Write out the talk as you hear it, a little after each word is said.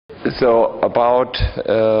So about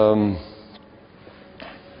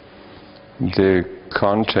the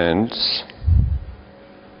contents,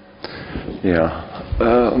 yeah.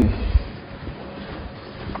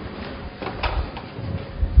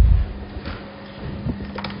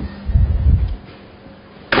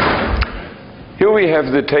 Here we have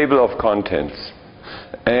the table of contents,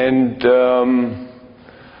 and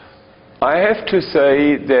I have to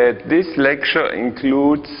say that this lecture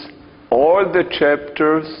includes all the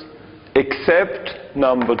chapters except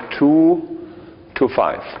number 2 to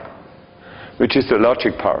 5, which is the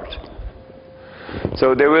logic part.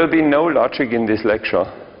 So there will be no logic in this lecture.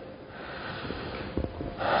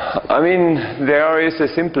 I mean, there is a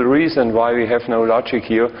simple reason why we have no logic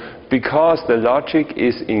here, because the logic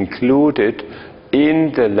is included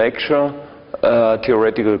in the lecture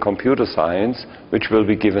Theoretical Computer Science, which will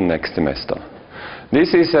be given next semester.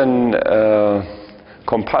 This is an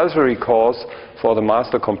compulsory course for the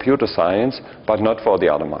Master Computer Science, but not for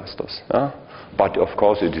the other masters. But of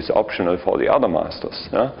course it is optional for the other masters.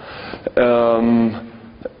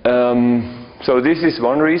 So this is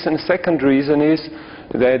one reason. Second reason is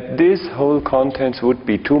that this whole contents would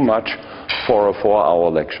be too much for a 4-hour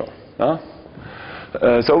lecture.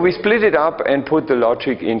 So we split it up and put the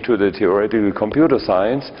logic into the Theoretical Computer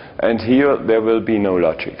Science, and here there will be no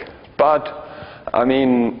logic. But I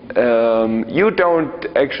mean, you don't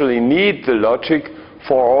actually need the logic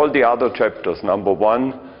for all the other chapters, number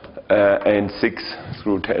 1 and 6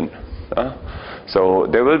 through 10. So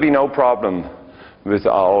there will be no problem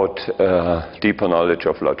without deeper knowledge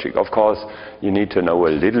of logic. Of course, you need to know a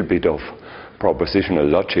little bit of propositional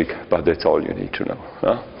logic, but that's all you need to know.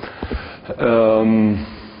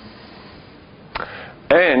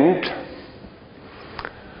 And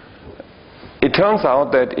it turns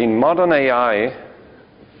out that in modern AI,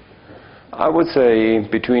 I would say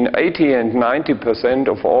between 80 and 90%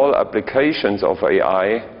 of all applications of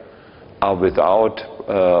AI are without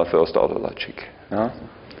first-order logic.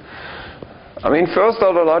 I mean,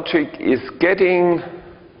 first-order logic is getting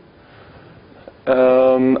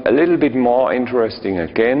a little bit more interesting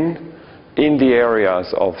again in the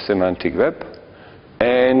areas of semantic web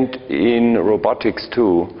and in robotics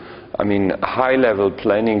too. I mean, high-level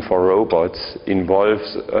planning for robots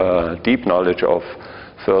involves deep knowledge of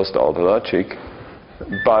first-order logic,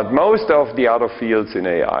 but most of the other fields in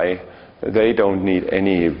AI, they don't need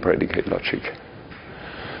any predicate logic.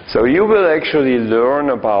 So you will actually learn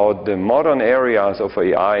about the modern areas of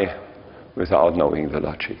AI without knowing the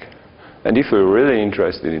logic. And if you're really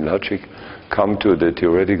interested in logic, come to the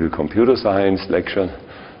Theoretical Computer Science lecture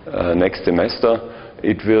next semester.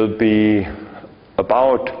 It will be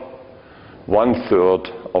about 1/3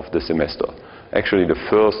 of the semester. Actually, the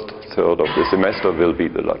first third of the semester will be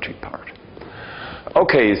the logic part.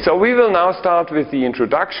 Okay, so we will now start with the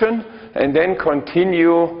introduction and then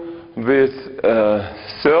continue with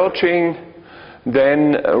searching,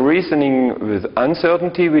 then reasoning with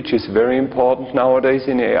uncertainty, which is very important nowadays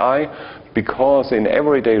in AI, because in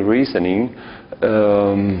everyday reasoning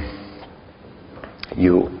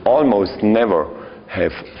you almost never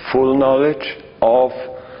have full knowledge of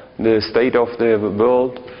the state of the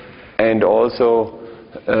world, and also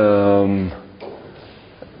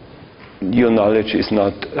your knowledge is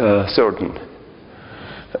not certain.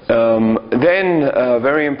 Then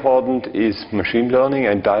very important is machine learning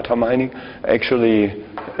and data mining. Actually,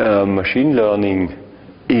 machine learning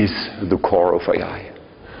is the core of AI.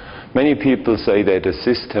 Many people say that a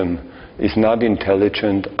system is not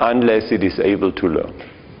intelligent unless it is able to learn.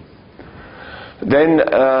 Then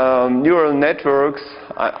neural networks,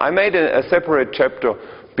 I made a separate chapter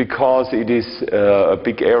because it is a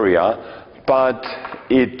big area, but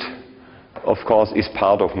it, of course, is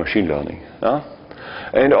part of machine learning.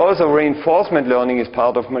 And also reinforcement learning is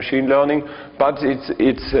part of machine learning, but it's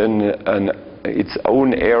its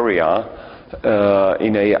own area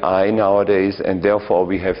in AI nowadays, and therefore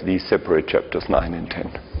we have these separate chapters 9 and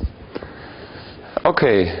 10.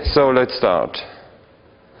 Okay, so let's start.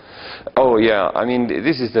 Oh yeah, I mean,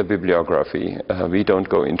 this is the bibliography. We don't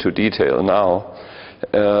go into detail now.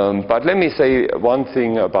 But let me say one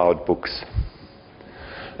thing about books.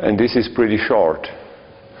 And this is pretty short.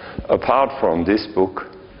 Apart from this book,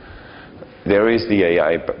 there is the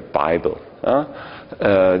AI Bible.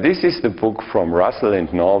 This is the book from Russell and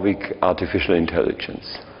Norvig, Artificial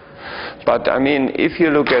Intelligence. But I mean, if you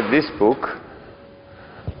look at this book,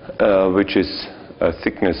 which is a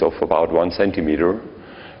thickness of about 1 centimeter,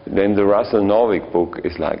 then the Russell-Norvig book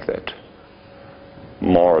is like that,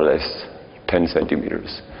 more or less 10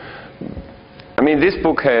 centimeters. I mean, this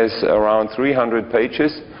book has around 300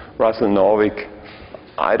 pages. Russell-Norvig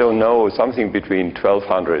I don't know, something between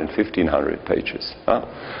 1,200 and 1,500 pages.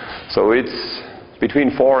 So it's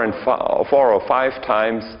between 4 or 5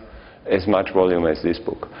 times as much volume as this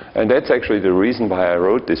book. And that's actually the reason why I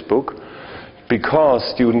wrote this book, because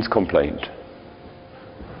students complained.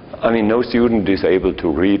 I mean, no student is able to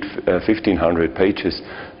read 1,500 pages.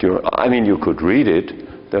 I mean, you could read it,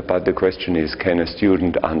 but the question is, can a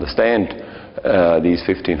student understand these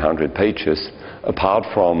 1,500 pages, apart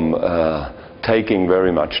from taking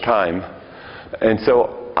very much time? And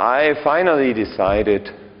so I finally decided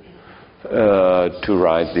to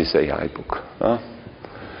write this AI book.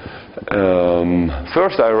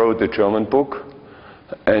 First I wrote the German book,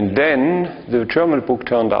 and then the German book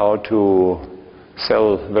turned out to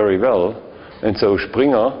sell very well, and so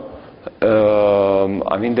Springer,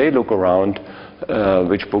 I mean, they look around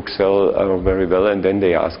which books sell very well, and then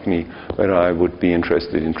they asked me whether I would be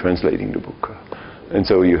interested in translating the book. And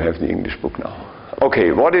so you have the English book now.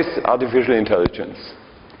 Okay, what is artificial intelligence?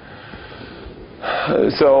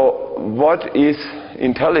 So what is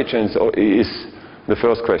intelligence, or is the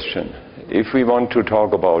first question. If we want to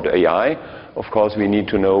talk about AI, of course we need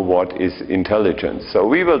to know what is intelligence. So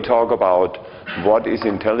we will talk about what is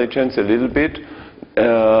intelligence a little bit.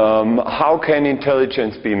 How can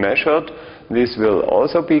intelligence be measured? This will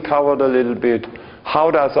also be covered a little bit.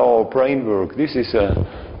 How does our brain work? This is a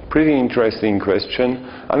pretty interesting question.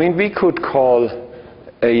 I mean, we could call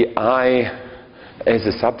AI as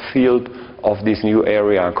a subfield of this new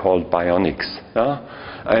area called bionics.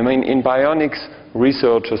 I mean, in bionics,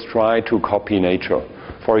 researchers try to copy nature.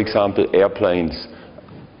 For example, airplanes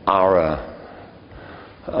are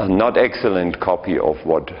a not excellent copy of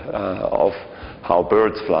how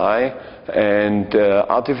birds fly, and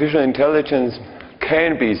artificial intelligence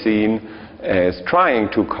can be seen as trying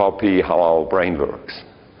to copy how our brain works.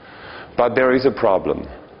 But there is a problem.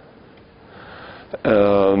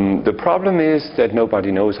 The problem is that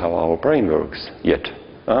nobody knows how our brain works yet.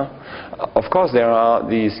 Of course, there are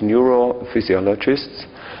these neurophysiologists,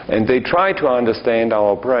 and they try to understand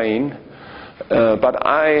our brain, but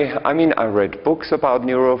I mean, I read books about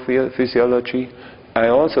neurophysiology. I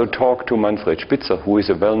also talked to Manfred Spitzer, who is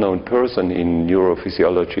a well-known person in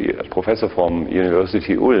neurophysiology, a professor from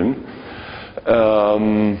University Ulm.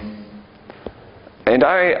 And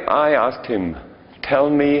I asked him, tell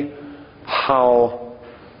me how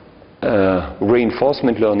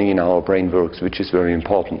reinforcement learning in our brain works, which is very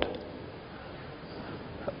important.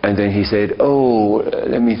 And then he said, oh,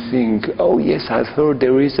 let me think. Oh, yes, I've heard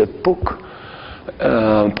there is a book,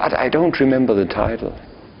 but I don't remember the title.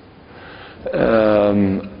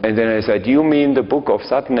 And then I said, you mean the book of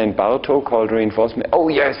Sutton and Bartow called Reinforcement? Oh,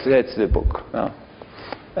 yes, that's the book.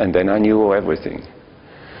 And then I knew everything,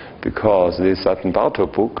 because this Sutton-Bartow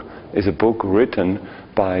book is a book written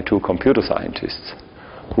by 2 computer scientists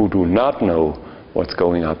who do not know what's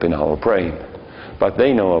going up in our brain. But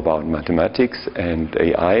they know about mathematics and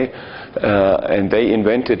AI, and they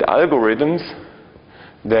invented algorithms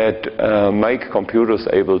that make computers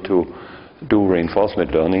able to do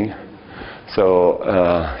reinforcement learning. So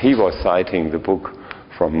he was citing the book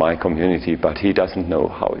from my community, but he doesn't know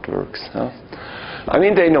how it works. I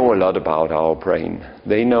mean, they know a lot about our brain.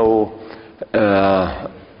 They know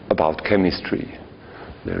about chemistry.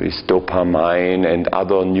 There is dopamine and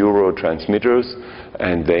other neurotransmitters,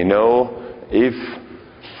 and they know if,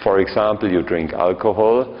 for example, you drink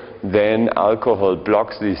alcohol, then alcohol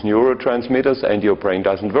blocks these neurotransmitters and your brain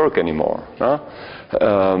doesn't work anymore.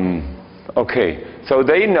 Okay, so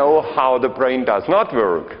they know how the brain does not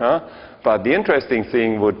work. But the interesting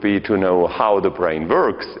thing would be to know how the brain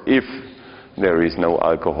works if there is no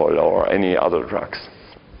alcohol or any other drugs.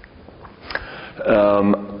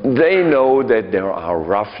 They know that there are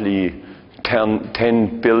roughly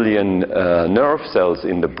 10 billion nerve cells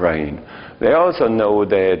in the brain. They also know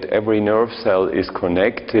that every nerve cell is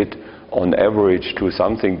connected on average to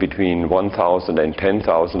something between 1,000 and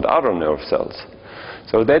 10,000 other nerve cells.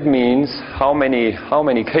 So that means how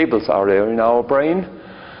many cables are there in our brain?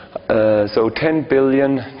 So 10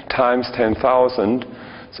 billion times 10,000.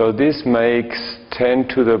 So this makes 10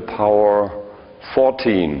 to the power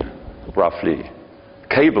 14, roughly,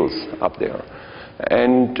 cables up there.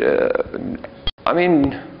 And I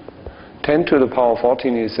mean, 10 to the power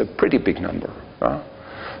 14 is a pretty big number.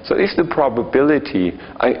 So if the probability,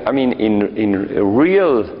 I mean, in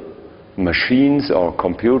real machines or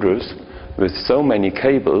computers with so many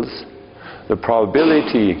cables, the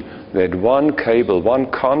probability that one cable, one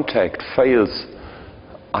contact fails,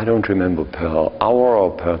 I don't remember, per hour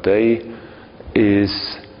or per day, is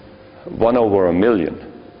 1 over a million.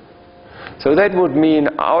 So that would mean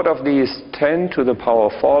out of these 10 to the power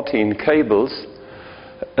 14 cables,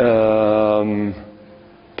 10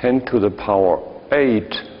 to the power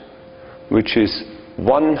 8, which is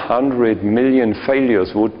 100 million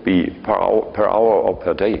failures would be per hour or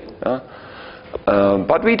per day.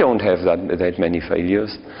 But we don't have that many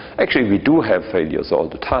failures. Actually, we do have failures all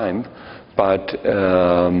the time, but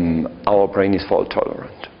our brain is fault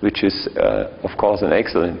tolerant, which is, of course, an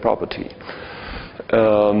excellent property.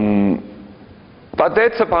 But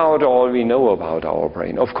that's about all we know about our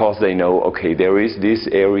brain. Of course, they know, okay, there is this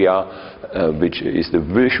area which is the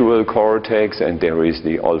visual cortex, and there is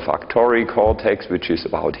the olfactory cortex, which is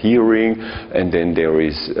about hearing, and then there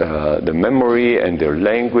is the memory and their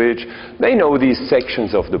language. They know these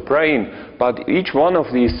sections of the brain, but each one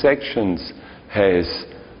of these sections has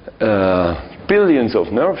billions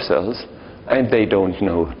of nerve cells, and they don't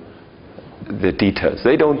know the details.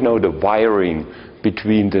 They don't know the wiring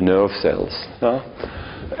between the nerve cells.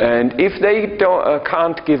 And if they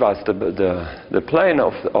can't give us the plan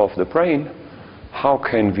of the brain, how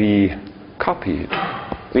can we copy it?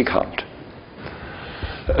 We can't.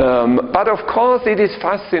 But of course it is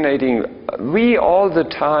fascinating. We all the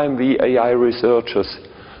time, we AI researchers,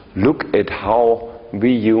 look at how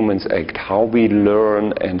we humans act, how we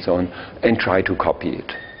learn and so on, and try to copy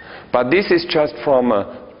it. But this is just from a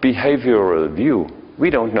behavioral view. We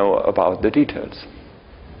don't know about the details.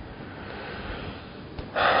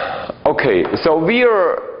 Okay, so we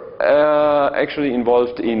are actually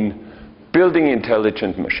involved in building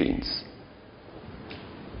intelligent machines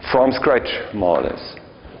from scratch, more or less,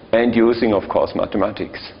 and using, of course,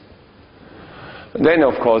 mathematics. Then,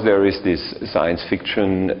 of course, there is this science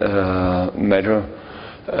fiction matter.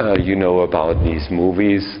 You know about these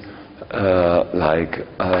movies like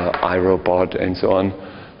iRobot and so on.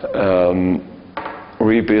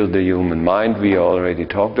 Rebuild the human mind, we already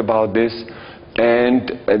talked about this.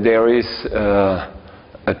 And there is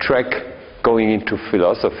a track going into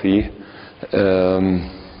philosophy.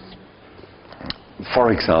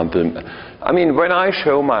 For example, I mean, when I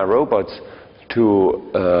show my robots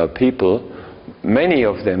to people, many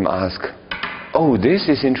of them ask, oh, this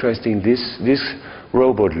is interesting, this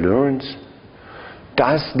robot learns.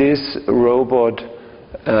 Does this robot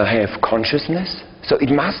have consciousness? So it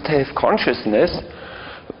must have consciousness.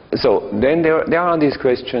 So then there are these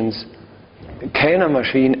questions. Can a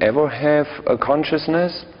machine ever have a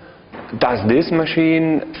consciousness? Does this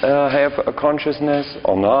machine have a consciousness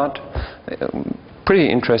or not? Pretty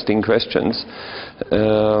interesting questions.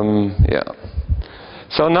 Yeah.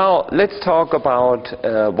 So now let's talk about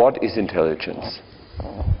what is intelligence.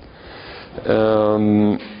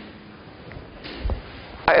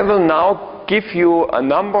 I will now give you a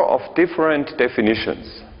number of different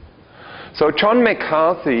definitions. So John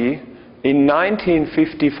McCarthy, in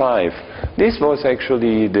 1955, this was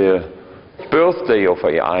actually the birthday of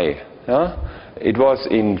AI. It was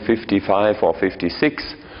in 55 or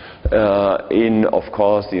 56 in, of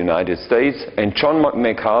course, the United States. And John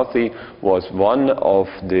McCarthy was one of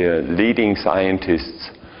the leading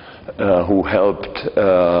scientists who helped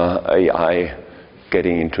AI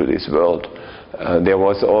getting into this world. There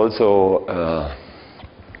was also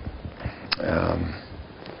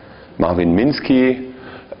Marvin Minsky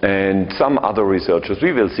and some other researchers.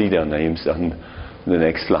 We will see their names on the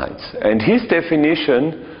next slides. And his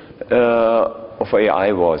definition of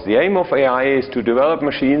AI was, the aim of AI is to develop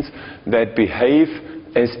machines that behave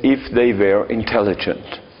as if they were intelligent.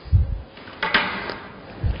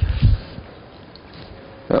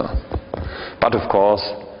 Yeah. But of course,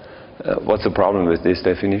 what's the problem with this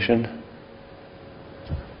definition?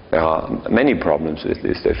 There are many problems with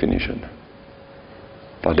this definition.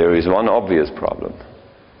 But there is one obvious problem.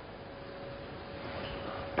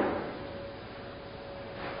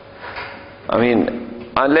 I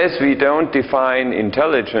mean, unless we don't define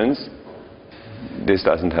intelligence, this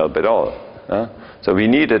doesn't help at all. So we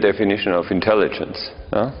need a definition of intelligence.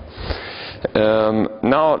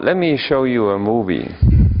 Now let me show you a movie.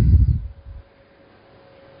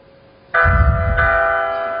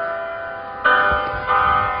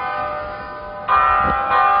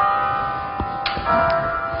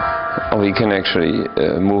 We can actually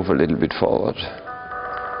move a little bit forward.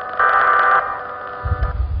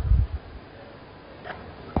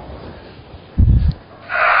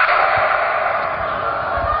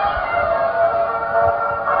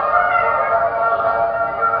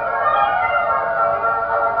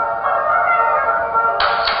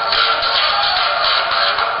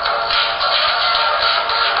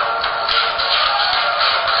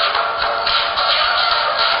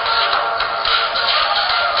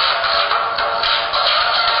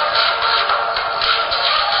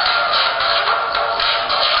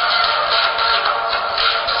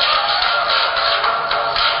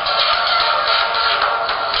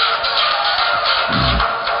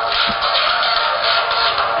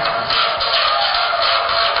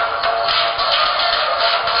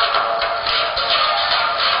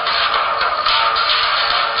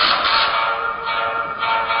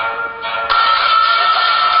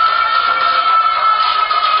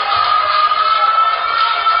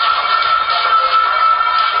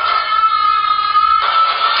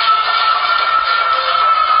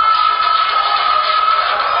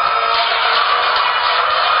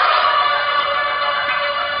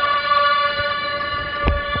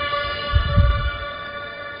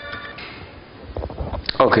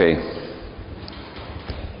 Okay.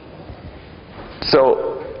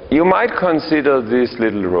 So you might consider this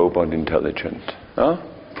little robot intelligent. Huh?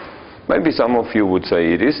 Maybe some of you would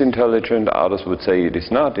say it is intelligent, others would say it is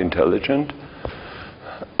not intelligent.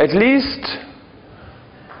 At least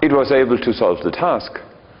it was able to solve the task.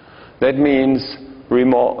 That means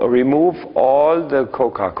remove all the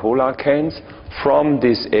Coca-Cola cans from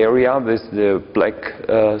this area with the black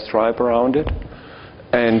stripe around it,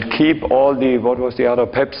 and keep all the, what was the other,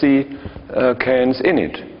 Pepsi cans in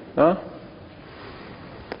it. Huh?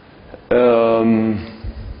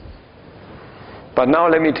 But now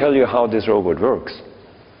let me tell you how this robot works.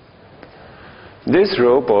 This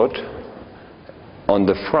robot on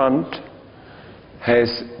the front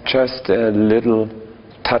has just a little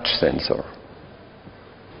touch sensor,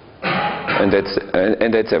 and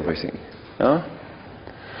that's everything. Huh?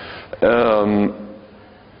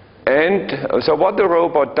 And so what the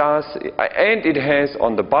robot does, and it has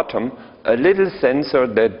on the bottom a little sensor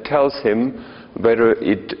that tells him whether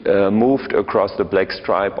it moved across the black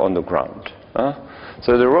stripe on the ground.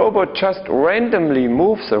 So the robot just randomly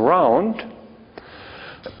moves around,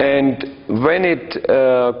 and when it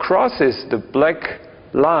crosses the black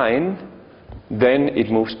line, then it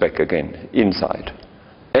moves back again inside.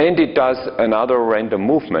 And it does another random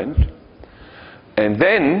movement. And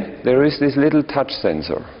then there is this little touch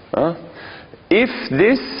sensor. If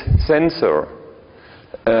this sensor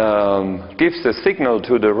gives a signal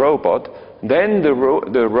to the robot, then the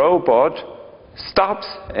robot stops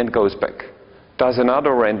and goes back. Does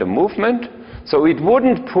another random movement, so it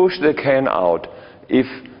wouldn't push the can out if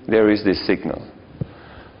there is this signal.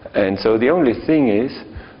 And so the only thing is,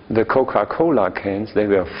 the Coca-Cola cans, they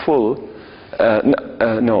were full,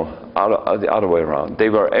 the other way around. They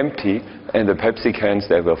were empty, and the Pepsi cans,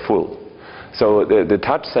 they were full. So the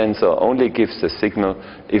touch sensor only gives the signal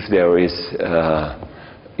if there is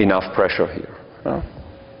enough pressure here.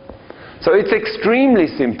 So it's extremely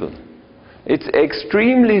simple. It's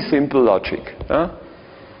extremely simple logic.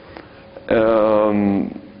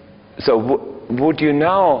 So would you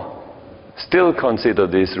now still consider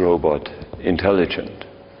this robot intelligent?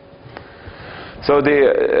 So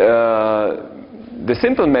the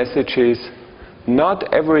simple message is,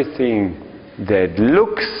 not everything that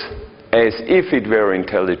looks as if it were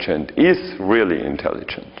intelligent is really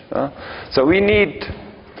intelligent. So we need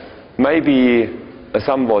maybe a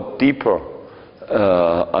somewhat deeper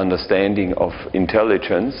understanding of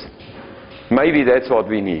intelligence. Maybe that's what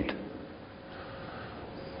we need.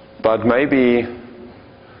 But maybe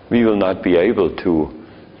we will not be able to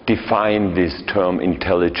define this term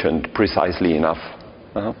intelligent precisely enough.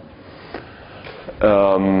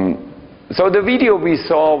 So the video we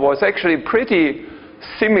saw was actually pretty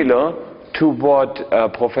similar to what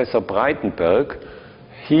Professor Breitenberg,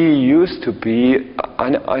 he used to be,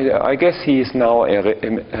 I guess he is now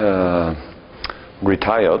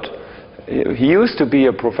retired. He used to be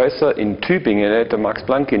a professor in Tübingen at the Max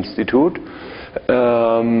Planck Institute,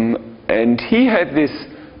 and he had this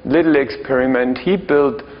little experiment. He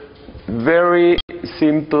built very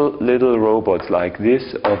simple little robots like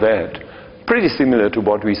this or that, pretty similar to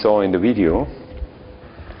what we saw in the video.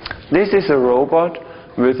 This is a robot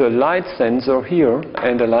with a light sensor here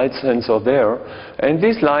and a light sensor there, and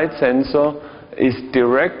this light sensor is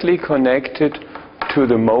directly connected to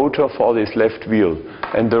the motor for this left wheel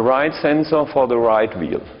and the right sensor for the right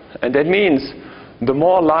wheel. And that means the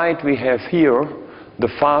more light we have here, the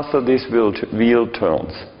faster this wheel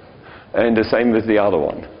turns, and the same with the other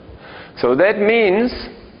one. So that means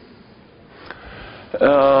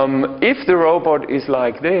if the robot is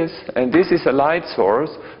like this, and this is a light source,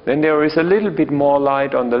 then there is a little bit more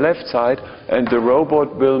light on the left side, and the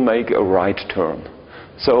robot will make a right turn.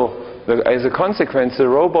 So as a consequence, the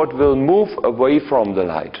robot will move away from the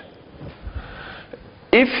light.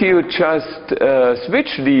 If you just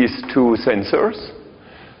switch these two sensors,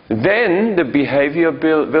 then the behavior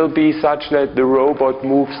will be such that the robot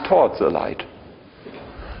moves towards the light.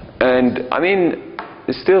 And I mean,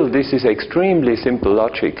 still, this is extremely simple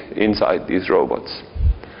logic inside these robots.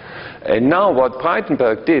 And now what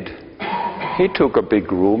Breitenberg did, he took a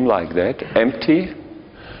big room like that, empty,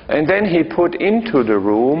 and then he put into the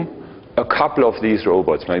room a couple of these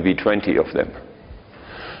robots, maybe 20 of them.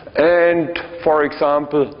 And, for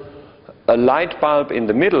example, a light bulb in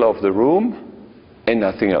the middle of the room and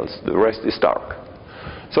nothing else. The rest is dark.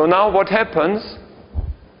 So now what happens,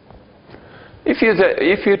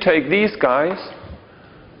 if you take these guys,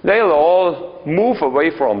 they'll all move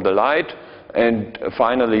away from the light, and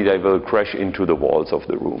finally they will crash into the walls of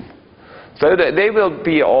the room. So they will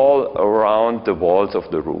be all around the walls of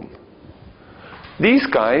the room. These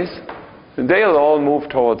guys, they'll all move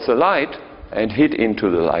towards the light and hit into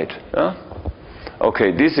the light.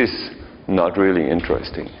 Okay, this is not really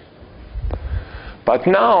interesting. But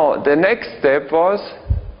now the next step was,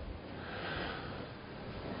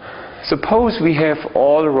 suppose we have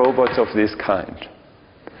all robots of this kind.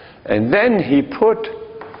 And then he put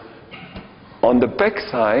on the back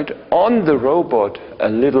side, on the robot, a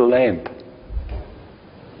little lamp.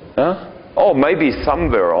 Or maybe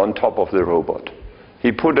somewhere on top of the robot.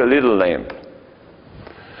 He put a little lamp.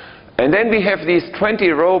 And then we have these 20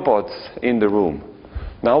 robots in the room.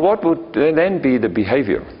 Now what would then be the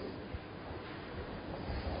behavior?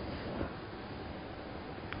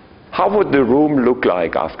 How would the room look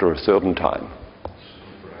like after a certain time?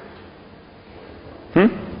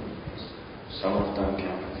 Some of them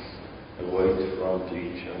can avoid from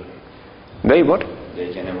each other. They what?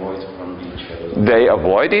 They can avoid from each other. They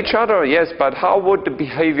avoid each other, yes, but how would the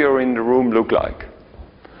behavior in the room look like?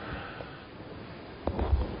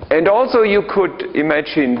 And also you could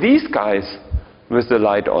imagine these guys with the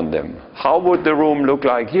light on them. How would the room look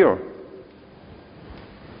like here?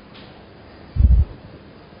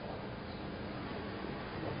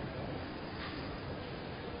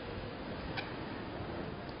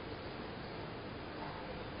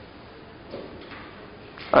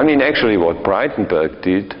 I mean, actually what Breitenberg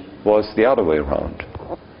did was the other way around.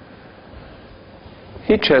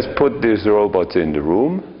 He just put these robots in the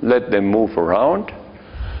room, let them move around,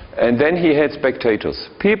 and then he had spectators,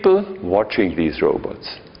 people watching these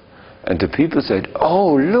robots. And the people said,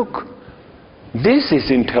 oh, look, this is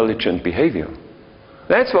intelligent behavior.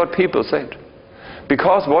 That's what people said.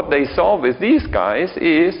 Because what they saw with these guys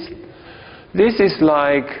is, this is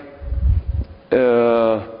like,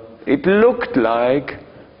 it looked like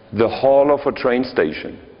the hall of a train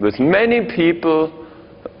station, with many people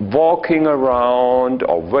walking around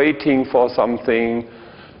or waiting for something.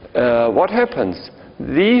 What happens?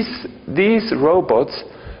 These robots,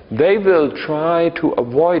 they will try to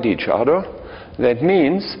avoid each other. That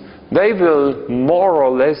means they will more or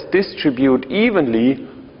less distribute evenly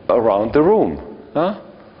around the room.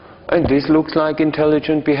 And this looks like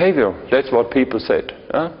intelligent behavior. That's what people said.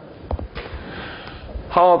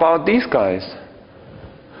 How about these guys?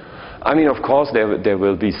 I mean, of course, there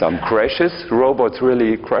will be some crashes, robots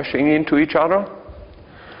really crashing into each other,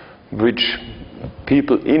 which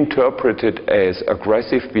people interpreted as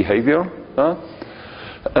aggressive behavior.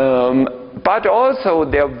 But also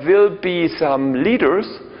there will be some leaders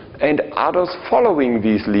and others following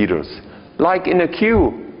these leaders. Like in a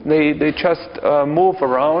queue, they just move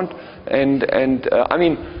around and I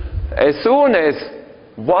mean, as soon as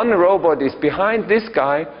one robot is behind this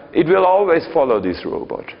guy, it will always follow this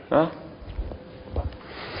robot.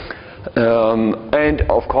 And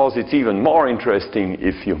of course it's even more interesting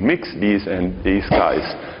if you mix these and these guys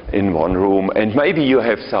in one room, and maybe you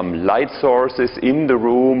have some light sources in the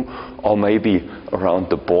room, or maybe around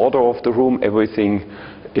the border of the room everything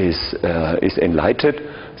is enlightened,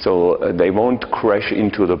 so they won't crash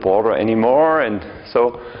into the border anymore, and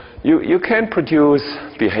so you can produce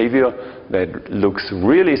behavior that looks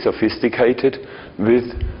really sophisticated with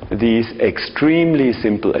these extremely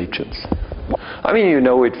simple agents. I mean, you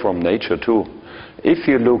know it from nature too. If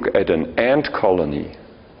you look at an ant colony,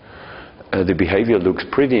 the behavior looks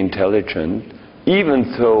pretty intelligent,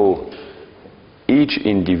 even though each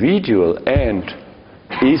individual ant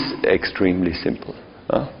is extremely simple.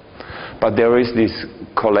 But there is this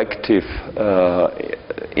collective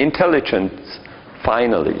intelligence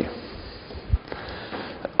finally.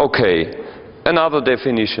 Okay, another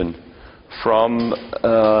definition from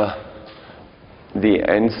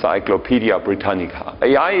the Encyclopedia Britannica.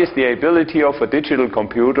 AI is the ability of a digital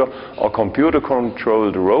computer or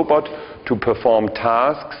computer-controlled robot to perform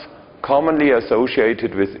tasks commonly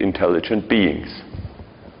associated with intelligent beings.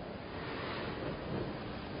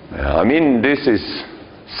 I mean, this is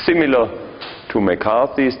similar to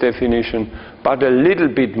McCarthy's definition, but a little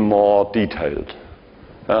bit more detailed.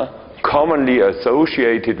 Commonly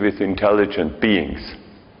associated with intelligent beings.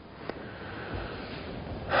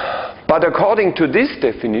 But according to this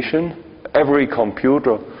definition, every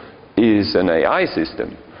computer is an AI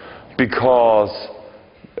system, because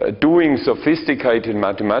doing sophisticated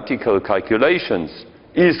mathematical calculations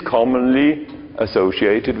is commonly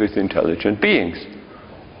associated with intelligent beings.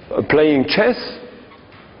 Playing chess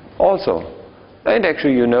also. And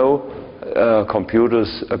actually, you know,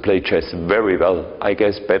 computers play chess very well, I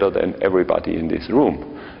guess better than everybody in this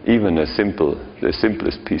room. Even the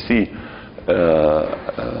simplest PC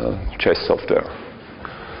chess software.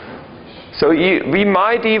 So we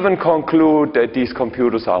might even conclude that these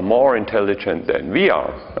computers are more intelligent than we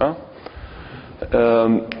are.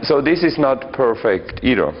 So this is not perfect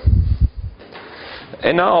either.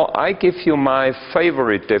 And now I give you my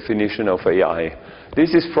favorite definition of AI.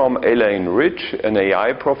 This is from Elaine Rich, an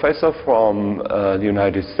AI professor from the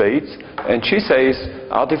United States. And she says,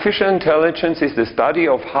 artificial intelligence is the study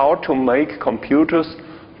of how to make computers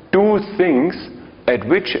do things at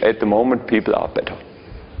which at the moment people are better.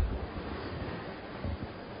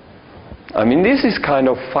 I mean, this is kind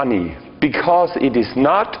of funny because it is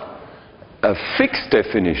not a fixed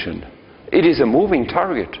definition. It is a moving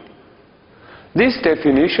target. This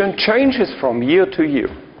definition changes from year to year.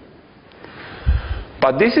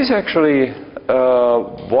 But this is actually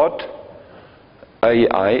what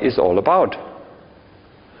AI is all about.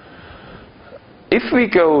 If we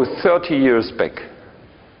go 30 years back,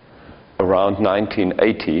 around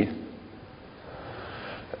 1980,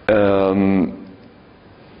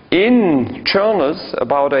 in journals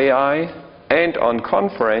about AI and on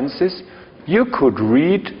conferences, you could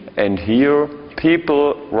read and hear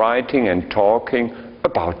people writing and talking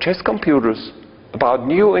about chess computers, about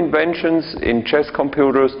new inventions in chess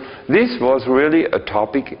computers. This was really a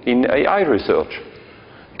topic in AI research.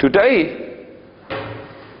 Today,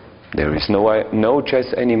 there is no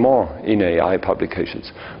chess anymore in AI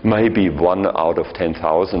publications. Maybe 1 out of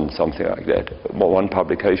 10,000, something like that. One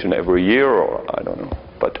publication every year, or I don't know.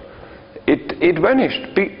 But it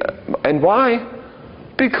vanished. And why?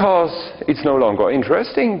 Because it's no longer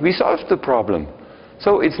interesting. We solved the problem.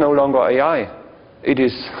 So it's no longer AI. It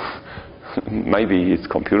is, maybe it's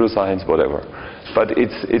computer science, whatever. But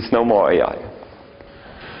it's no more AI.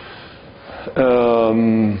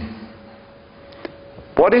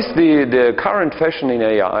 What is the current fashion in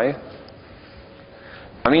AI?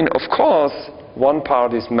 I mean, of course, one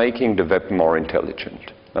part is making the web more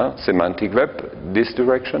intelligent. Semantic web, this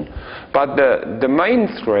direction. But the main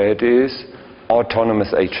thread is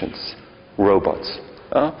autonomous agents, robots.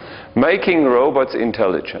 Making robots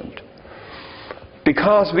intelligent.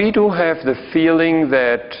 Because we do have the feeling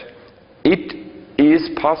that it is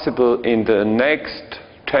possible in the next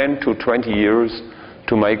 10 to 20 years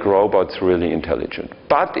to make robots really intelligent.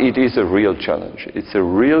 But it is a real challenge. It's a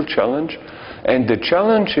real challenge. And the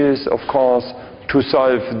challenge is, of course, to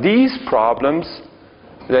solve these problems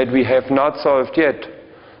that we have not solved yet.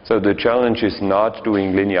 So the challenge is not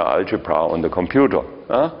doing linear algebra on the computer.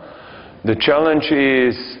 The challenge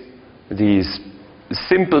is these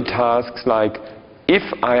simple tasks like, if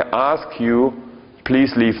I ask you,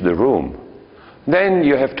 please leave the room, then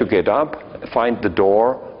you have to get up, find the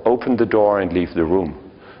door, open the door and leave the room.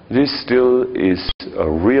 This still is a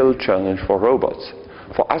real challenge for robots.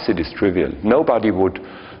 For us it is trivial. Nobody would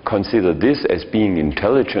consider this as being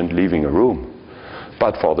intelligent leaving a room.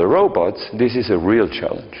 But for the robots, this is a real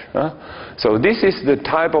challenge. So this is the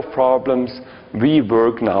type of problems we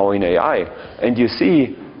work now in AI. And you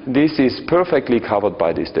see, this is perfectly covered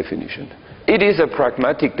by this definition. It is a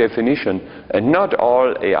pragmatic definition, and not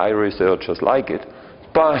all AI researchers like it.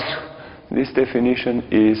 But this definition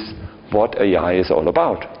is what AI is all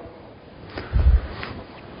about.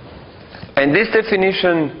 And this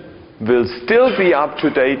definition will still be up to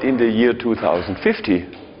date in the year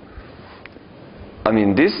 2050. I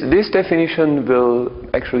mean, this definition will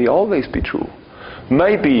actually always be true.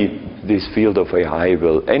 Maybe this field of AI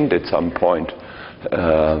will end at some point.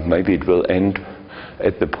 Maybe it will end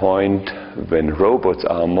at the point when robots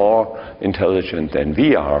are more intelligent than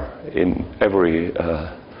we are in every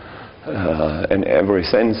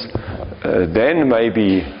sense. Then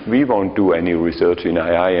maybe we won't do any research in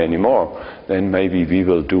AI anymore. Then maybe we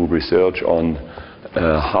will do research on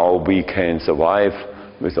how we can survive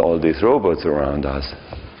with all these robots around us.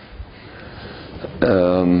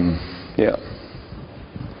 Yeah.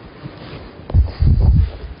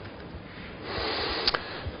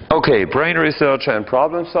 Okay, brain research and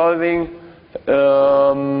problem solving.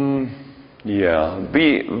 Yeah,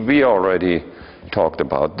 we already talked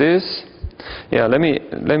about this. Yeah, let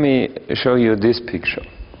me show you this picture.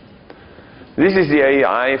 This is the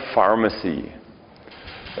AI pharmacy.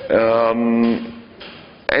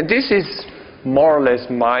 And this is more or less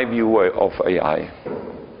my view of AI.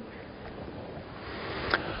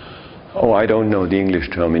 Oh, I don't know the English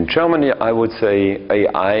term. In Germany, I would say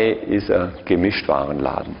AI is a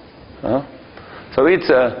Gemischtwarenladen. So it's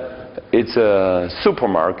a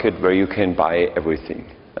supermarket where you can buy everything.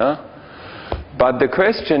 But the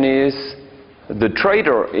question is, the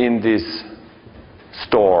trader in this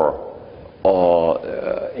store or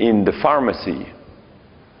in the pharmacy,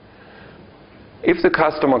 if the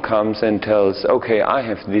customer comes and tells, okay, I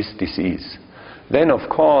have this disease, then of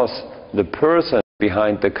course the person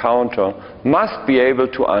behind the counter must be able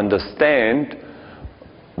to understand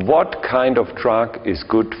what kind of drug is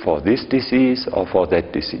good for this disease or for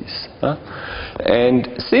that disease. And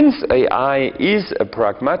since AI is a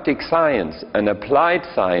pragmatic science, an applied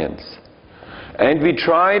science, and we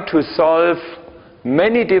try to solve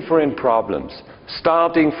many different problems,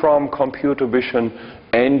 starting from computer vision,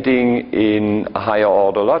 ending in higher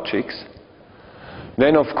order logics,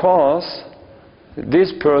 then of course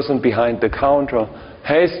this person behind the counter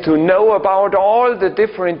has to know about all the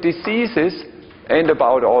different diseases and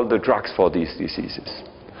about all the drugs for these diseases.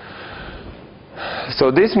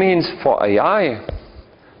 So this means for AI,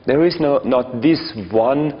 there is not this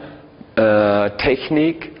one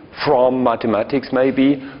technique from mathematics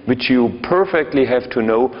maybe, which you perfectly have to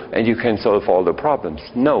know and you can solve all the problems.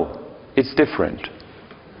 No, it's different.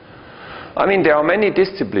 I mean, there are many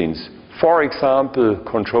disciplines. For example,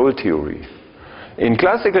 control theory. In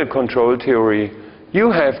classical control theory,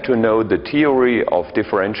 you have to know the theory of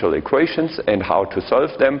differential equations and how to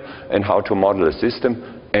solve them and how to model a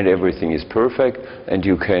system, and everything is perfect and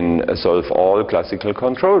you can solve all classical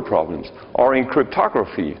control problems. Or in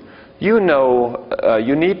cryptography, you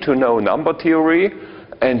need to know number theory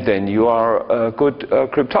and then you are a good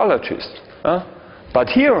cryptologist. But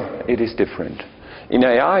here it is different. In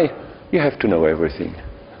AI, you have to know everything.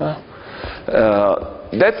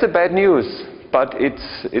 That's the bad news, but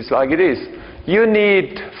it's like it is. You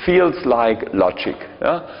need fields like logic.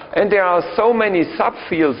 And there are so many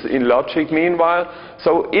subfields in logic meanwhile,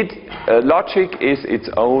 so logic is its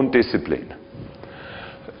own discipline.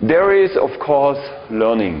 There is, of course,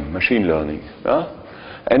 learning, machine learning.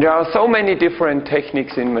 And there are so many different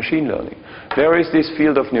techniques in machine learning. There is this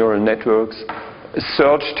field of neural networks,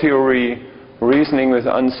 search theory, reasoning with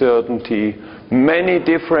uncertainty, many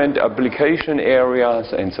different application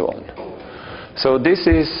areas, and so on. So this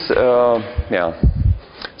is,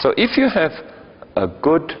 So if you have a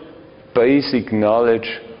good basic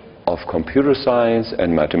knowledge of computer science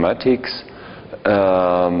and mathematics,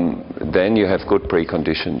 then you have good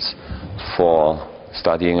preconditions for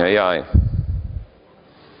studying AI.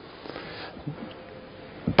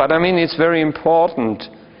 But I mean, it's very important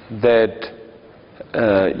that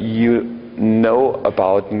you know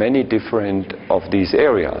about many different of these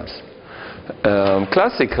areas.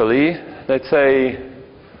 Classically, let's say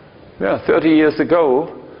 30 years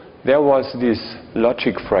ago, there was this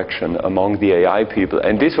logic fraction among the AI people,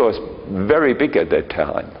 and this was very big at that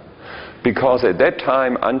time. Because at that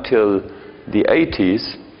time, until the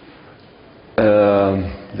 80s,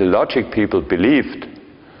 the logic people believed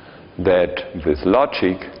that with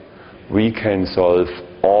logic we can solve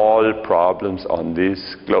all problems on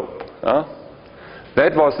this globe.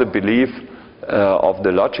 That was the belief of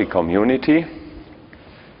the logic community,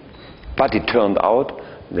 but it turned out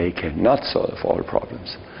they cannot solve all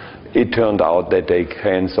problems. It turned out that they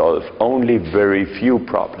can solve only very few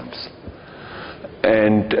problems.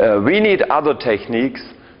 And we need other techniques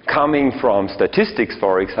coming from statistics,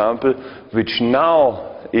 for example, which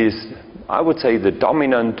now is, I would say, the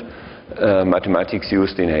dominant mathematics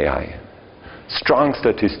used in AI. Strong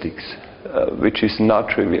statistics, which is not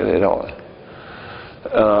trivial at all.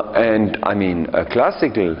 And I mean, a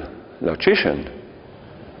classical logician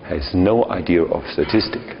has no idea of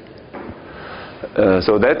statistics.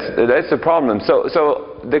 So that's the problem. So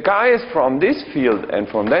the guys from this field and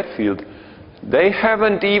from that field, they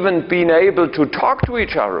haven't even been able to talk to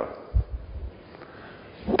each other.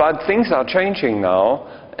 But things are changing now,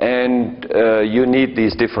 and you need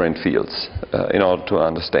these different fields in order to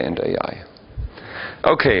understand AI.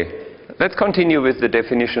 Okay, let's continue with the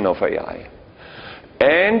definition of AI.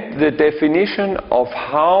 And the definition of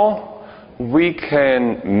how we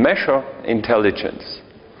can measure intelligence.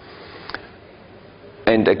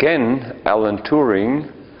 And again, Alan Turing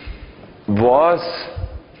was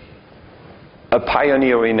a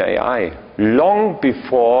pioneer in AI long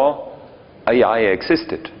before AI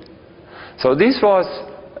existed. So this was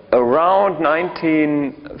around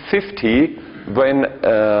 1950 when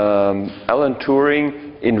Alan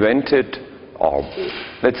Turing invented, or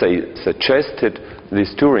let's say suggested,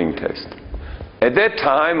 this Turing test. At that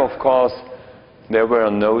time, of course, there were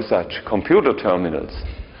no such computer terminals.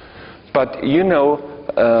 But you know,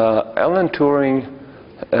 Alan Turing,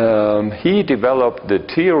 he developed the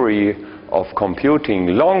theory of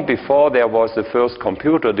computing long before there was the first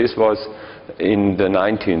computer. This was in the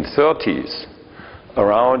 1930s.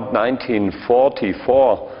 Around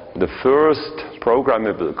 1944, the first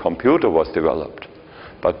programmable computer was developed.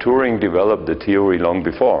 But Turing developed the theory long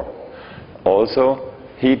before. Also,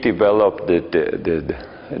 he developed the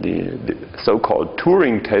so-called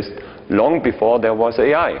Turing test long before there was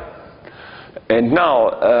AI. And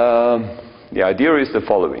now, the idea is the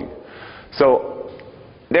following. So,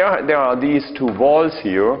 there are these two walls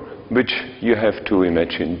here, which you have to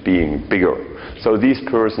imagine being bigger. So these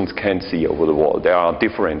persons can't see over the wall. There are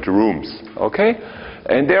different rooms, okay?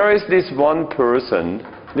 And there is this one person,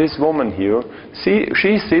 this woman here,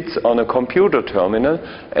 she sits on a computer terminal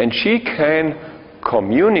and she can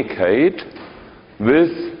communicate with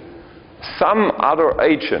some other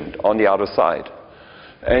agent on the other side.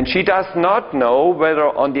 And she does not know whether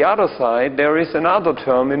on the other side there is another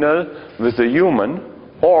terminal with a human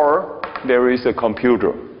or there is a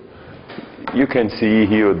computer. You can see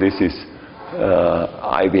here this is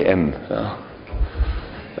IBM.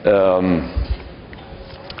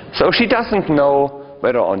 So she doesn't know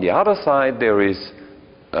whether on the other side there is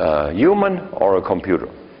a human or a computer.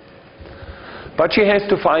 But she has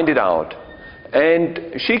to find it out. And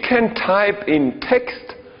she can type in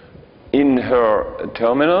text in her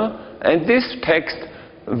terminal, and this text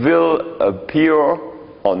will appear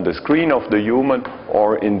on the screen of the human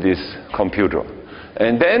or in this computer.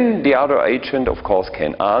 And then the other agent, of course,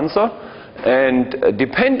 can answer. And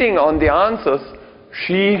depending on the answers,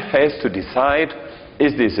 she has to decide,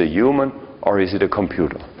 is this a human or is it a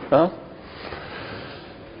computer?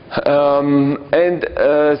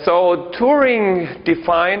 So Turing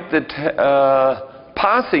defined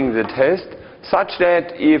passing the test such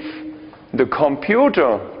that if the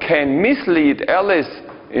computer can mislead Alice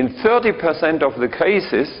in 30% of the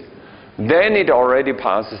cases, then it already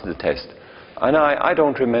passes the test. And I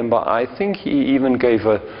don't remember, I think he even gave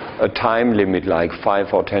a time limit like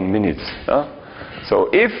 5 or 10 minutes. So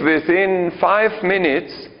if within 5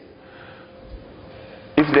 minutes,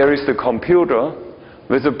 if there is the computer,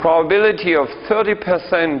 with a probability of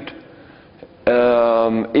 30%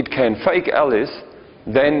 it can fake Alice,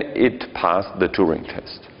 then it passed the Turing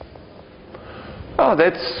test. Oh,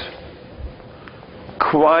 that's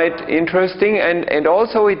quite interesting, and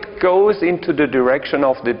also it goes into the direction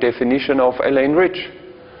of the definition of Elaine Rich.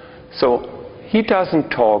 So he doesn't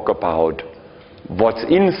talk about what's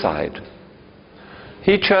inside.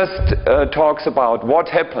 He just talks about what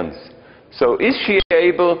happens. So is she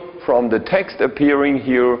able, from the text appearing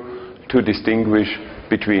here, to distinguish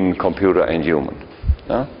between computer and human?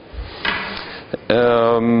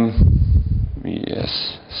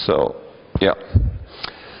 Yes, so, yeah.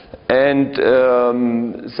 And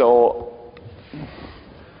so,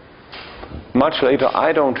 much later,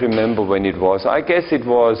 I don't remember when it was. I guess it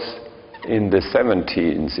was in the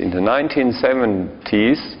 70s. In the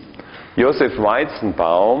 1970s, Joseph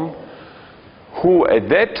Weizenbaum, who at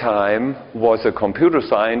that time was a computer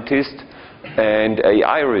scientist and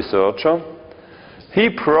AI researcher, he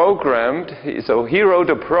wrote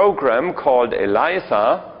a program called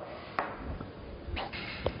ELIZA,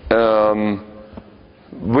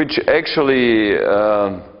 which actually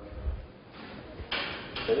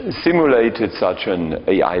simulated such an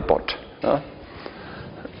AI bot.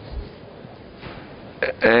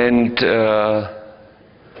 And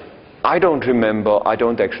I don't remember, I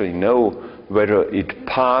don't actually know whether it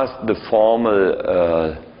passed the formal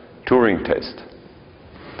Turing test.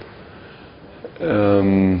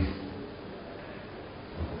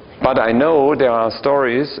 But I know there are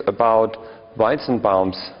stories about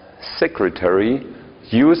Weizenbaum's secretary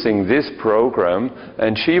using this program,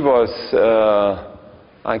 and she was,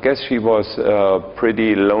 I guess she was a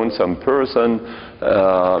pretty lonesome person.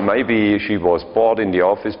 Maybe she was bored in the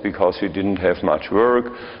office because she didn't have much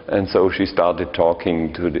work, and so she started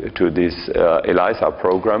talking to this ELIZA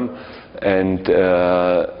program. And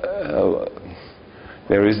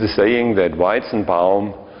there is the saying that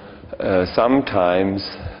Weizenbaum sometimes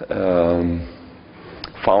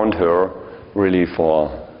found her really for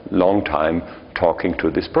a long time talking to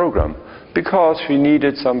this program because she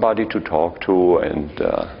needed somebody to talk to. And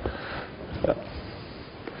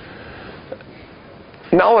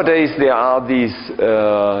nowadays there are these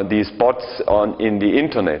bots in the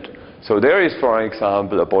internet. So there is, for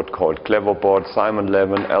example, a bot called Cleverbot, Simon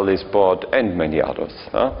Levin, Alice Bot, and many others.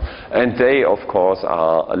 And they, of course,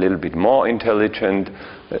 are a little bit more intelligent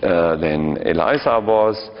than ELIZA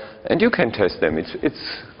was, and you can test them.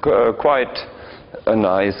 It's quite a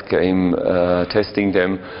nice game testing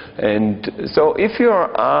them. And so if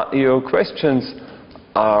your questions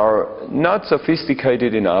are not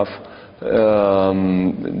sophisticated enough,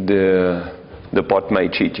 the bot may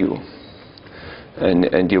cheat you.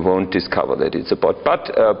 And you won't discover that it's a bot.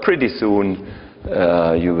 But pretty soon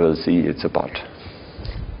you will see it's a bot.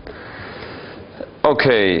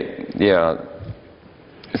 Okay, yeah.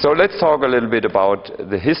 So let's talk a little bit about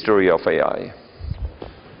the history of AI.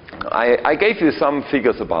 I gave you some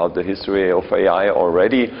figures about the history of AI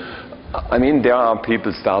already. I mean, there are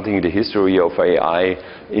people starting the history of AI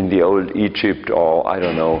in the old Egypt, or I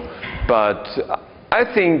don't know. But I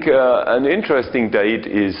think an interesting date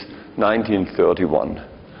is 1931,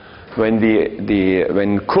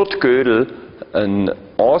 when Kurt Gödel, an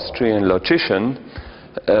Austrian logician,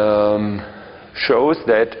 shows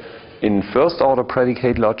that in first-order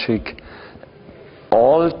predicate logic,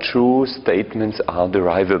 all true statements are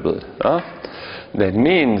derivable. That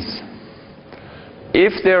means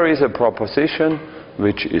if there is a proposition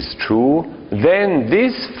which is true, then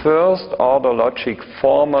this first-order logic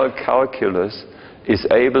formal calculus is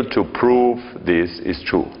able to prove this is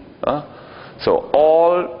true. So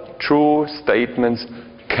all true statements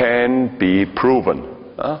can be proven.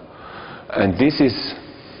 And this is,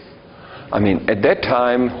 I mean, at that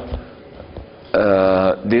time,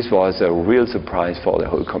 this was a real surprise for the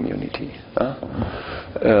whole community.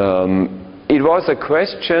 It was a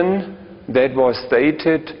question that was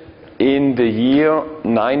stated in the year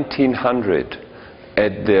 1900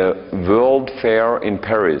 at the World Fair in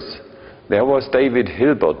Paris. There was David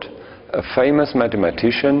Hilbert, a famous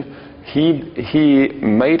mathematician. He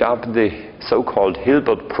made up the so-called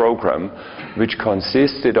Hilbert program, which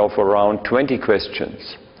consisted of around 20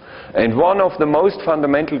 questions. And one of the most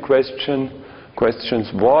fundamental questions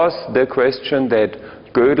was the question that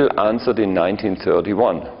Gödel answered in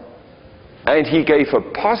 1931. And he gave a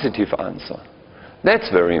positive answer. That's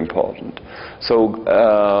very important. So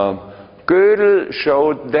Gödel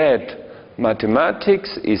showed that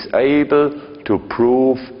mathematics is able to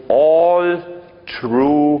prove all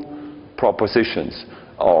true propositions,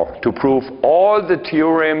 or to prove all the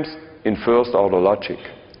theorems in first-order logic.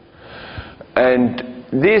 And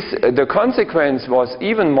the consequence was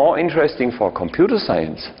even more interesting for computer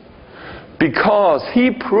science, because he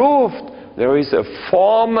proved there is a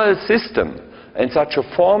formal system, and such a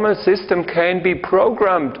formal system can be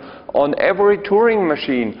programmed on every Turing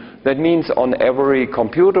machine. That means on every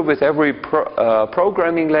computer with every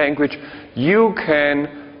programming language, you can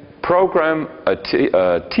program a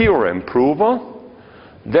theorem prover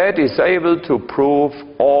that is able to prove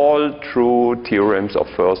all true theorems of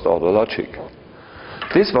first-order logic.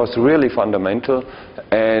 This was really fundamental,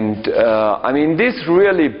 and I mean, this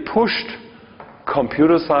really pushed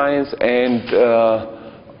computer science and,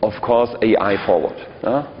 of course, AI forward.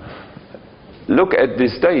 Look at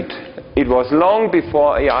this date. It was long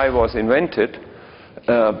before AI was invented,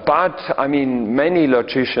 but, I mean, many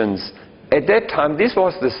logicians, at that time, this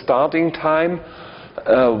was the starting time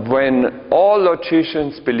when all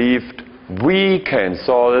logicians believed we can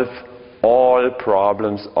solve all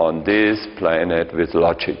problems on this planet with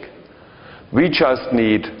logic. We just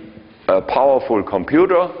need a powerful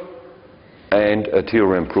computer and a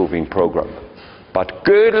theorem-proving program. But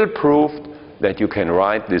Gödel proved that you can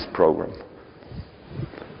write this program.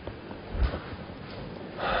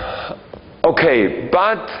 Okay,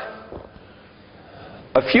 but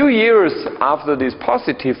a few years after this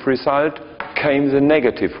positive result came the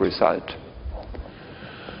negative result.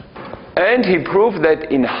 And he proved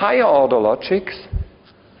that in higher order logics,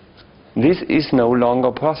 this is no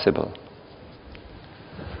longer possible.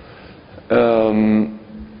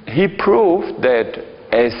 He proved that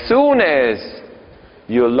as soon as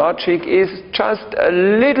your logic is just a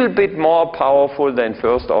little bit more powerful than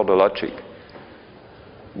first order logic,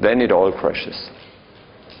 then it all crashes.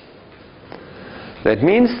 That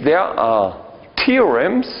means there are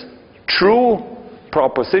theorems, true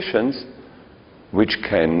propositions, which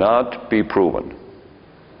cannot be proven.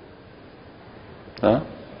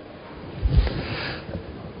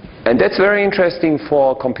 And that's very interesting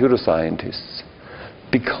for computer scientists,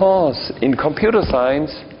 because in computer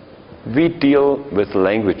science we deal with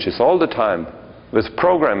languages all the time, with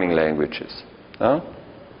programming languages.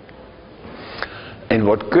 And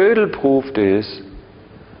what Gödel proved is,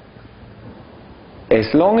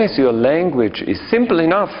 as long as your language is simple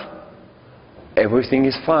enough, everything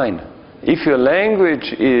is fine. If your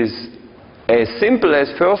language is as simple as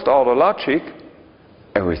first-order logic,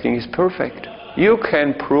 everything is perfect. You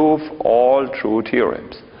can prove all true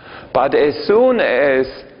theorems. But as soon as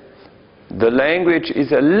the language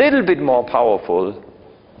is a little bit more powerful,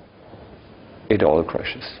 it all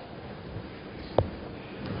crashes.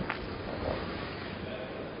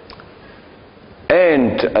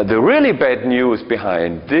 And the really bad news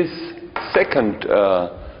behind this second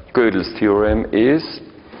Gödel's theorem is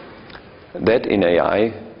that in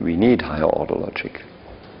AI we need higher order logic.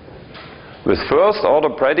 With first order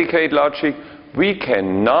predicate logic, we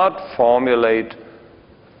cannot formulate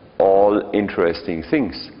all interesting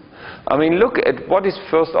things. I mean, look at what is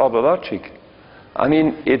first order logic. I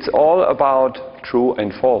mean, it's all about true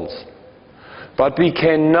and false. But we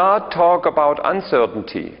cannot talk about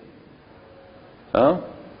uncertainty.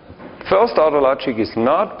 First order logic is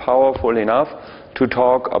not powerful enough to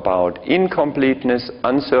talk about incompleteness,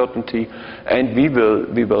 uncertainty, and we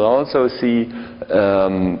will also see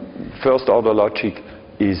first order logic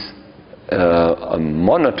is a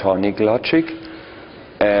monotonic logic,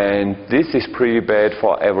 and this is pretty bad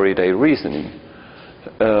for everyday reasoning.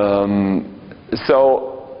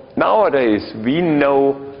 So nowadays we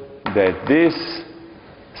know that this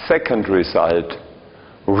second result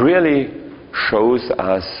really shows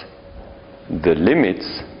us the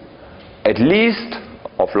limits, at least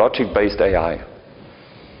of logic-based AI.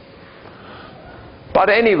 But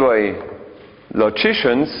anyway,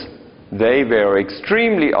 logicians, they were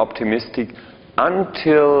extremely optimistic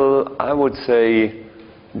until, I would say,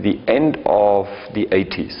 the end of the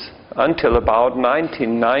 80s. Until about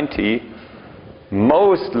 1990,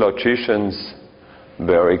 most logicians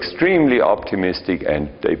were extremely optimistic, and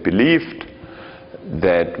they believed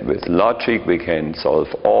that with logic we can solve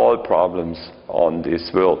all problems on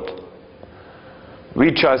this world.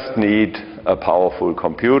 We just need a powerful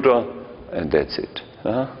computer and that's it.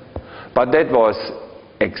 But that was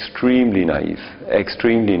extremely naive,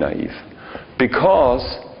 because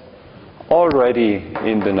already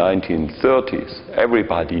in the 1930s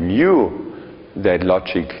everybody knew that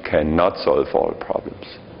logic cannot solve all problems.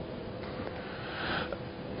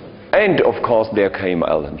 And of course there came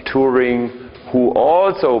Alan Turing, who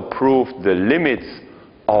also proved the limits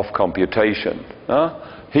of computation.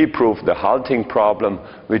 He proved the halting problem,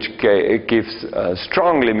 which gives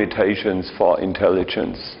strong limitations for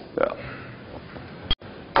intelligence.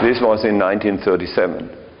 This was in 1937.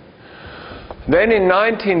 Then in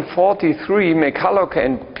 1943, McCulloch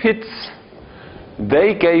and Pitts,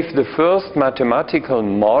 they gave the first mathematical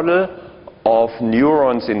model of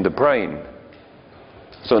neurons in the brain.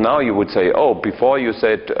 So now you would say, oh, before you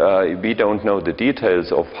said we don't know the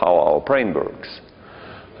details of how our brain works.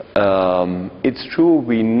 It's true,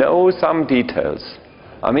 we know some details.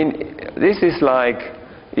 I mean, this is like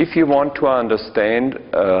if you want to understand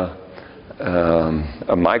a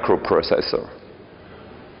microprocessor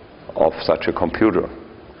of such a computer.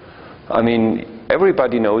 I mean,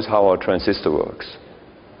 everybody knows how a transistor works.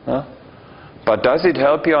 But does it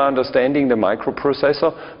help you understanding the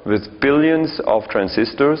microprocessor with billions of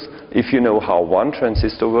transistors if you know how one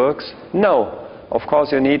transistor works? No. Of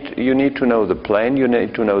course you need to know the plan, you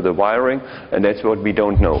need to know the wiring, and that's what we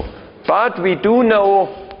don't know. But we do know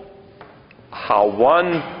how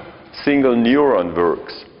one single neuron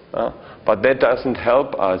works. But that doesn't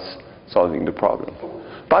help us solving the problem.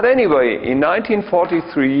 But anyway, in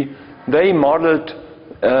 1943 they modeled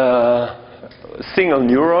single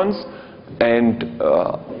neurons, and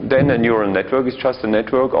then a neural network is just a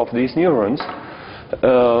network of these neurons.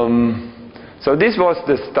 So this was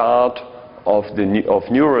the start of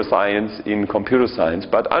neuroscience in computer science,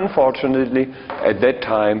 but unfortunately at that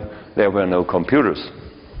time there were no computers.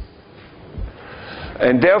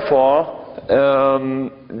 And therefore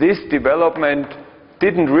this development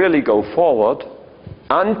didn't really go forward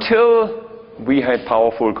until we had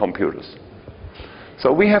powerful computers.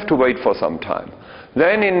 So we have to wait for some time.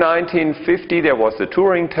 Then in 1950 there was the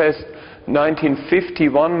Turing test.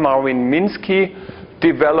 1951 Marvin Minsky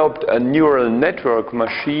developed a neural network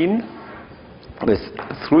machine with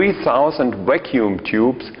 3,000 vacuum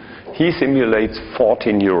tubes. He simulates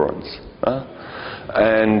 40 neurons.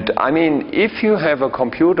 And I mean, if you have a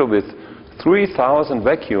computer with 3,000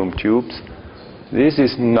 vacuum tubes, this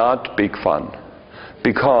is not big fun,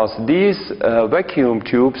 because these vacuum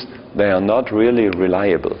tubes, they are not really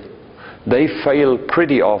reliable. They fail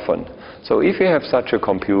pretty often. So if you have such a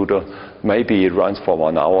computer, maybe it runs for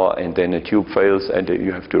 1 hour and then a tube fails and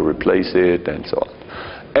you have to replace it and so on.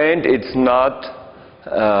 And it's not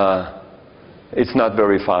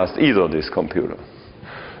very fast either, this computer.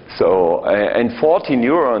 So and 40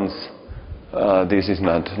 neurons, this is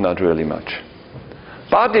not really much.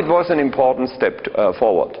 But it was an important step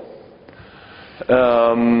forward.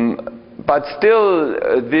 But still,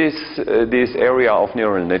 this area of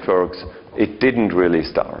neural networks, it didn't really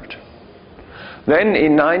start. Then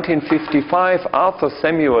in 1955, Arthur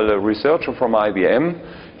Samuel, a researcher from IBM,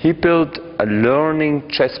 he built a learning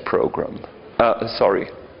chess program.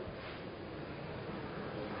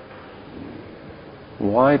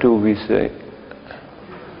 Why do we say?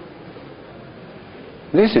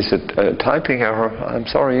 This is a typing error, I'm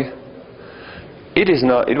sorry. It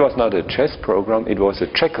was not a chess program, it was a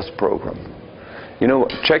checkers program. You know,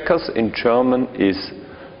 checkers in German is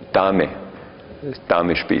Dame,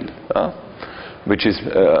 Damespiel, which is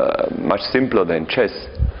much simpler than chess.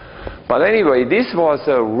 But anyway, this was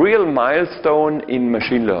a real milestone in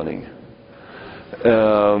machine learning.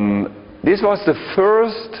 This was the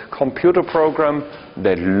first computer program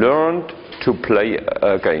that learned to play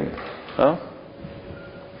a game.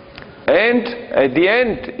 And at the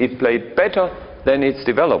end, it played better than its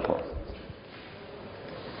developer.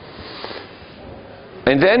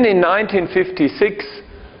 And then in 1956,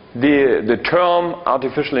 the term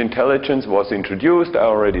artificial intelligence was introduced. I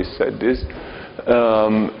already said this.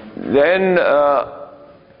 Then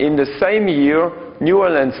in the same year,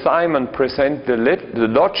 Newell and Simon present the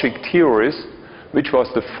logic theories, which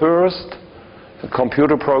was the first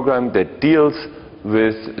computer program that deals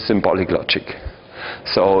with symbolic logic.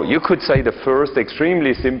 So you could say the first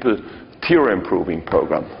extremely simple theorem proving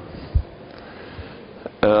program.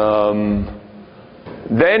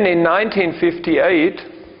 Then in 1958,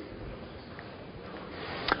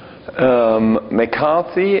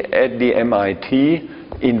 McCarthy at the MIT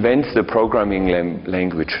invents the programming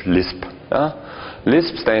language Lisp.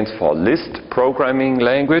 Lisp stands for List Programming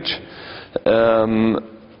Language,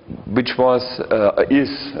 which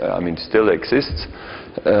still exists.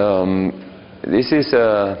 This is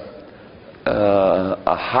a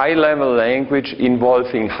high-level language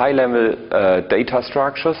involving high-level data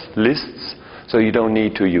structures, lists. So you don't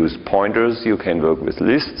need to use pointers. You can work with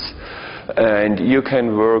lists, and you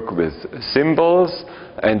can work with symbols,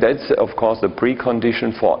 and that's of course the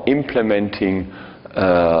precondition for implementing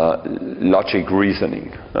logic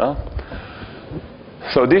reasoning.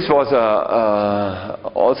 So this was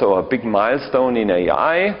also a big milestone in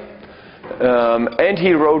AI. And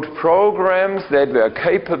he wrote programs that were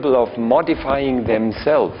capable of modifying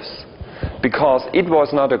themselves, because it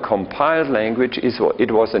was not a compiled language,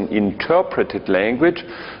 it was an interpreted language.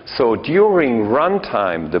 So during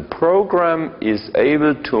runtime, the program is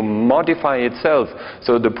able to modify itself.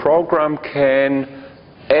 So the program can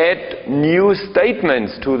add new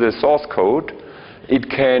statements to the source code. It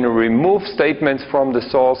can remove statements from the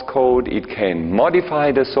source code. It can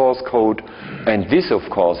modify the source code. And this, of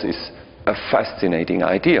course, is a fascinating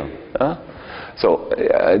idea. So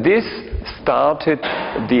this started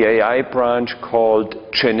the AI branch called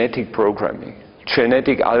genetic programming,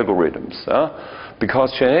 genetic algorithms.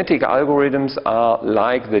 Because genetic algorithms are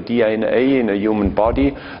like the DNA in a human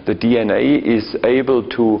body. The DNA is able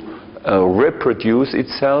to reproduce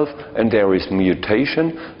itself, and there is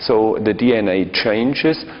mutation. So the DNA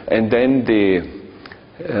changes, and then the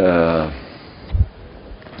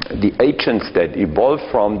agents that evolve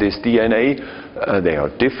from this DNA, they are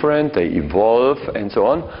different, they evolve, and so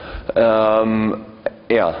on.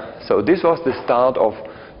 So this was the start of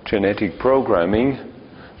genetic programming.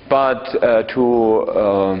 But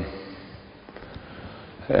to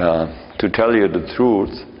tell you the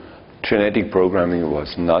truth, genetic programming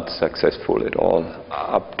was not successful at all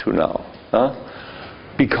up to now.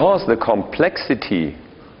 Because the complexity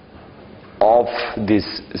of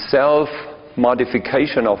this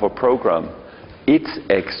self-modification of a program, it's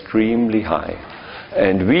extremely high.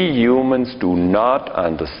 And we humans do not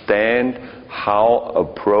understand how a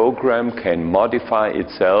program can modify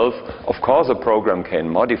itself. Of course, a program can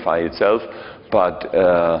modify itself, but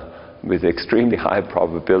with extremely high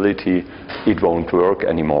probability, it won't work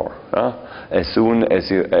anymore. As soon as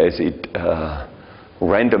it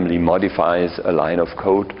randomly modifies a line of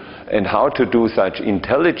code. And how to do such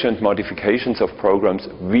intelligent modifications of programs,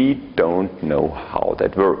 we don't know how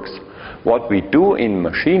that works. What we do in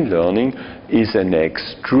machine learning is an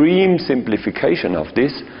extreme simplification of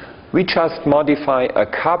this. We just modify a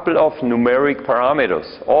couple of numeric parameters.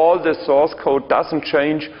 All the source code doesn't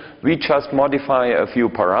change. We just modify a few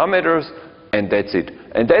parameters, and that's it.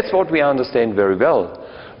 And that's what we understand very well.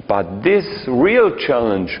 But this real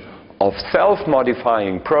challenge of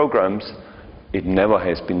self-modifying programs, it never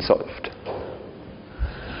has been solved.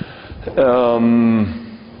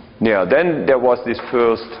 Then there was this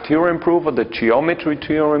first theorem prover, the geometry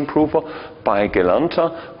theorem prover by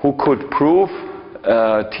Gelernter, who could prove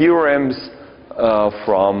theorems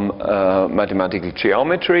from mathematical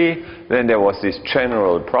geometry. Then there was this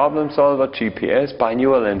general problem solver, GPS, by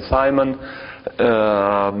Newell and Simon.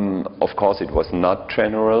 Of course, it was not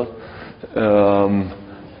general.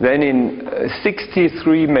 Then in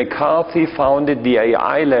 '63, McCarthy founded the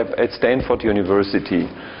AI lab at Stanford University.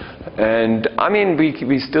 And I mean,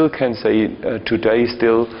 we still can say today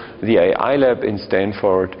still the AI lab in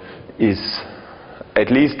Stanford is at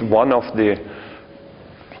least one of the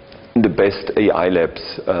best AI labs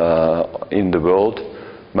in the world.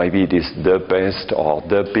 Maybe it is the best or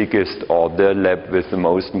the biggest or the lab with the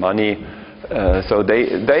most money. So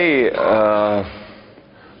they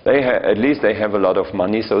At least they have a lot of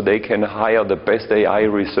money, so they can hire the best AI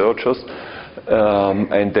researchers,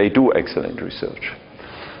 and they do excellent research.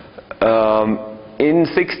 In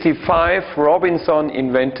 '65, Robinson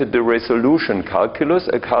invented the resolution calculus,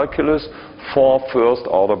 a calculus for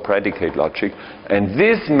first-order predicate logic, and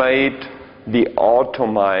this made the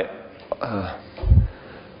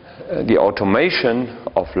automation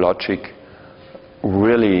of logic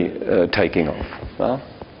really taking off.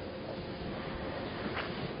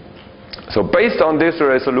 So based on this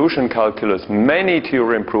resolution calculus, many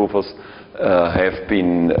theorem provers have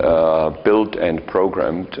been built and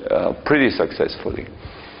programmed pretty successfully.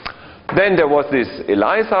 Then there was this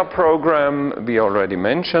ELIZA program we already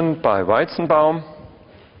mentioned by Weizenbaum.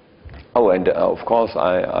 Oh, and of course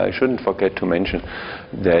I shouldn't forget to mention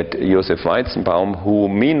that Joseph Weizenbaum, who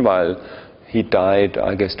meanwhile he died,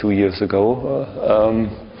 I guess, 2 years ago,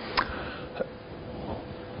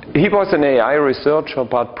 he was an AI researcher,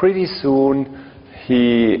 but pretty soon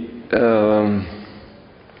he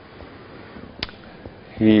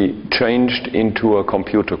changed into a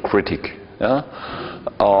computer critic. Yeah?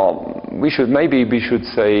 Maybe we should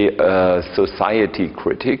say a society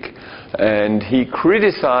critic, and he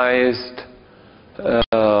criticized,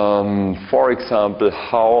 for example,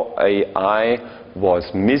 how AI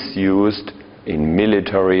was misused in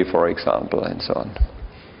military, for example, and so on.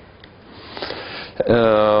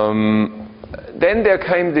 Then there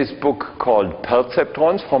came this book called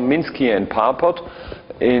Perceptrons from Minsky and Papert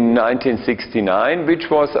in 1969, which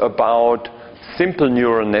was about simple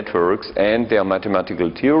neural networks and their mathematical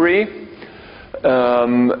theory.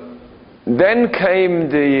 Then came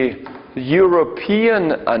the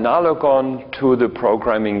European analogon to the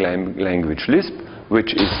programming language Lisp,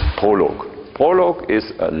 which is Prolog. Prolog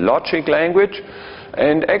is a logic language,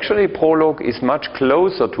 and actually Prolog is much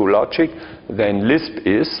closer to logic than Lisp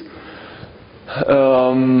is.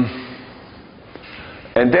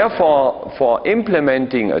 And therefore, for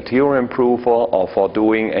implementing a theorem prover or for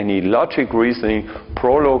doing any logic reasoning,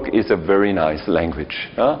 Prolog is a very nice language.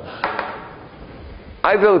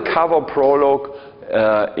 I will cover Prolog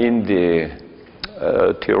in the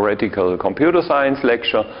theoretical computer science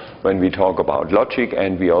lecture when we talk about logic,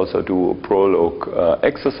 and we also do Prolog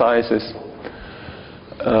exercises.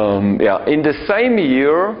 In the same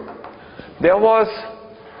year, there was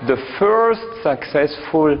the first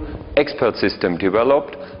successful expert system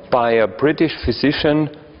developed by a British physician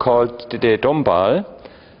called de Dombasle.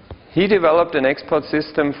 He developed an expert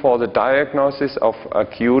system for the diagnosis of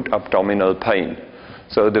acute abdominal pain.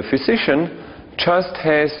 So the physician just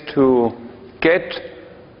has to get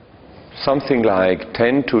something like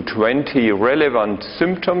 10 to 20 relevant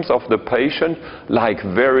symptoms of the patient, like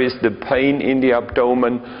where is the pain in the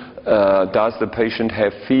abdomen, does the patient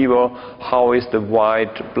have fever, how is the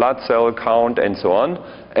white blood cell count, and so on,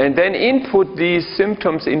 and then input these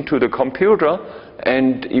symptoms into the computer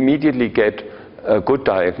and immediately get a good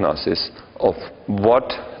diagnosis of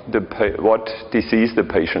what disease the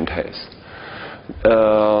patient has.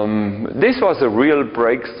 This was a real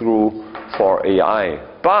breakthrough for AI,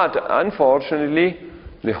 but unfortunately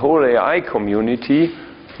the whole AI community,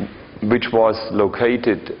 which was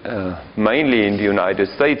located mainly in the United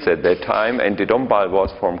States at that time, and de Dombasle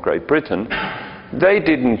was from Great Britain, they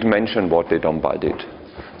didn't mention what de Dombasle did.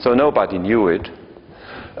 So nobody knew it.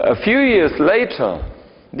 A few years later,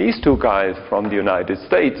 these two guys from the United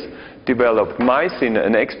States developed Mycin,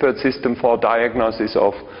 an expert system for diagnosis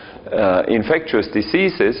of infectious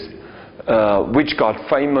diseases, which got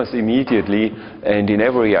famous immediately, and in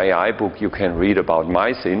every AI book you can read about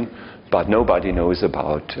Mycin. But nobody knows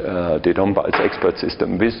about de Dombasle's expert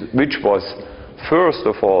system, which was, first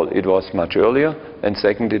of all, it was much earlier, and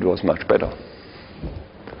second, it was much better.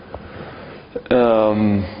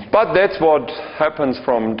 But that's what happens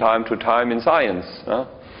from time to time in science.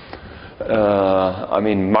 I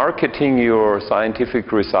mean, marketing your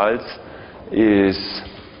scientific results is,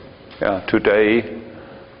 today,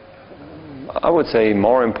 I would say,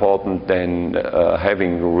 more important than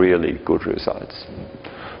having really good results.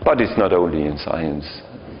 But it's not only in science.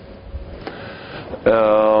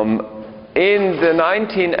 In the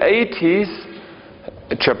 1980s,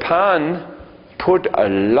 Japan put a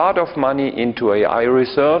lot of money into AI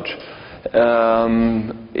research.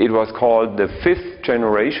 It was called the Fifth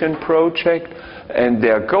Generation Project, and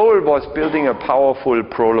their goal was building a powerful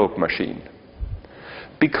Prolog machine.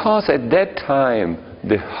 Because at that time,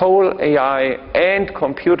 the whole AI and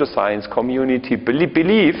computer science community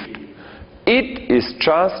believed it is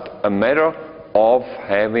just a matter of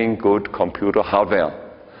having good computer hardware.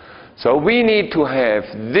 So we need to have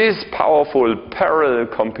this powerful parallel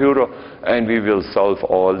computer, and we will solve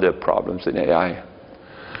all the problems in AI.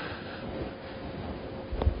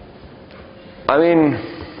 I mean,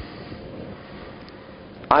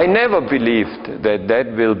 I never believed that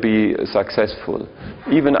that will be successful.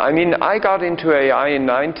 Even, I mean, I got into AI in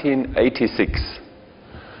 1986.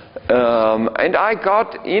 And I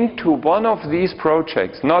got into one of these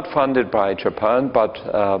projects, not funded by Japan, but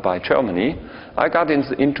by Germany. I got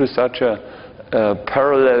into such a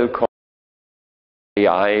parallel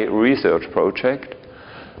AI research project.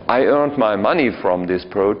 I earned my money from this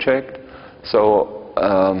project, so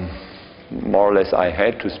more or less I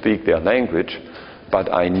had to speak their language. But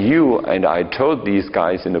I knew, and I told these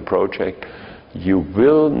guys in the project, you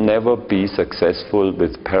will never be successful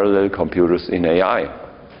with parallel computers in AI.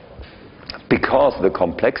 Because the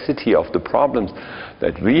complexity of the problems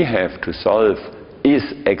that we have to solve is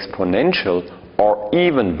exponential, or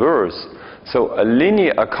even worse. So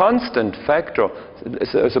a constant factor,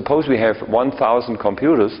 suppose we have 1,000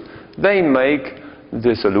 computers, they make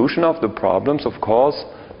the solution of the problems, of course,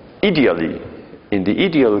 ideally, in the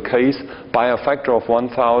ideal case, by a factor of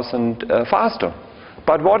 1,000 faster.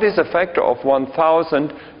 But what is a factor of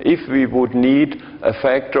 1,000 if we would need a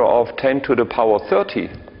factor of 10 to the power 30?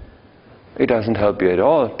 It doesn't help you at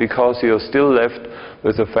all, because you're still left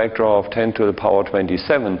with a factor of 10 to the power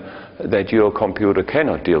 27 that your computer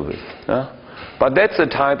cannot deal with. But that's the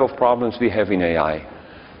type of problems we have in AI.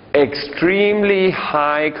 Extremely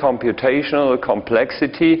high computational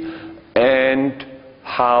complexity, and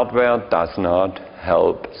hardware does not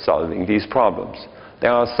help solving these problems.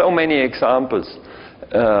 There are so many examples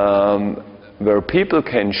where people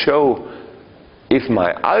can show, if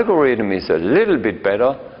my algorithm is a little bit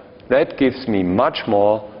better, that gives me much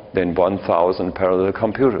more than 1,000 parallel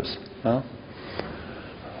computers.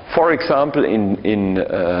 For example, in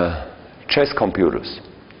chess computers,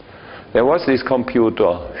 there was this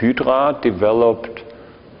computer, Hydra, developed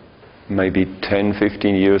maybe 10,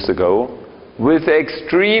 15 years ago, with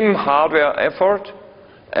extreme hardware effort,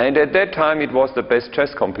 and at that time it was the best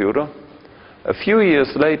chess computer. A few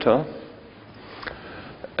years later,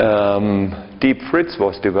 Deep Fritz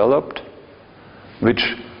was developed, which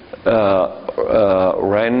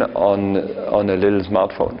ran on a little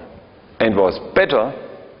smartphone and was better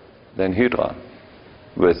than Hydra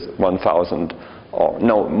with 1,000, or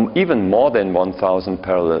no, even more than 1,000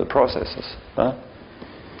 parallel processors.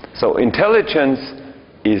 So intelligence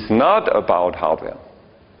is not about hardware.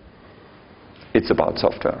 It's about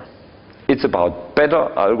software. It's about better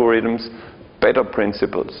algorithms, better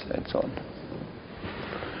principles, and so on.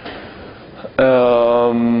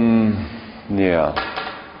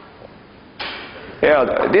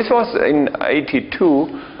 Yeah, this was in '82.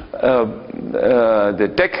 The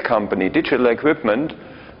DEC company, Digital Equipment,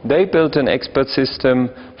 they built an expert system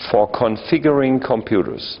for configuring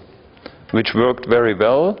computers, which worked very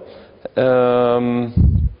well.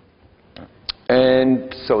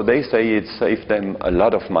 And so they say it saved them a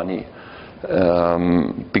lot of money,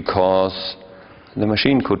 because the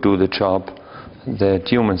machine could do the job that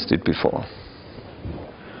humans did before.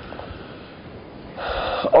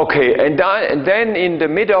 Okay, and then in the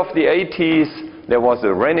mid of the 80s, there was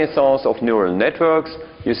a renaissance of neural networks.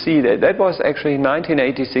 You see that was actually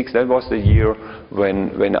 1986. That was the year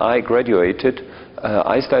when I graduated.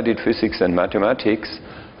 I studied physics and mathematics,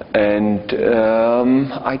 and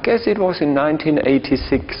I guess it was in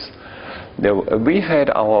 1986. We had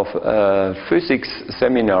our physics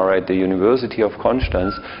seminar at the University of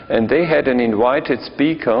Constance, and they had an invited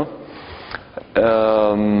speaker.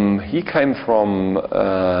 He came from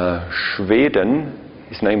Sweden.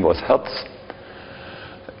 His name was Hertz.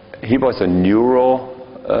 He was a neuro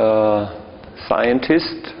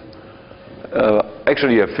scientist,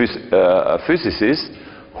 actually a physicist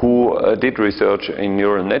who did research in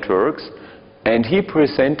neural networks, and he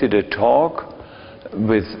presented a talk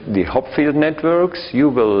with the Hopfield networks. You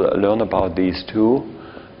will learn about these too.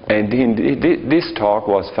 And this talk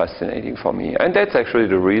was fascinating for me, and that's actually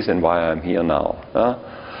the reason why I'm here now.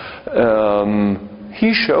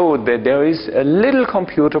 He showed that there is a little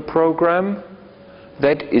computer program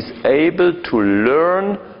that is able to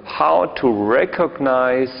learn how to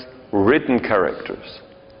recognize written characters.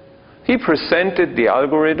 He presented the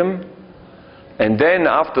algorithm, and then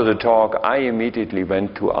after the talk I immediately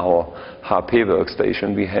went to our HP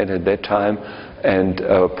workstation we had at that time and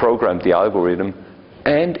programmed the algorithm,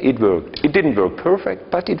 and it worked. It didn't work perfect,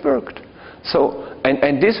 but it worked. So,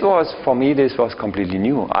 and this was, for me, this was completely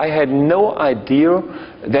new. I had no idea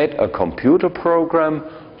that a computer program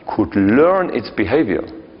could learn its behavior.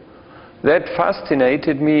 That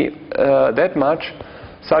fascinated me that much,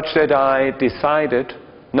 such that I decided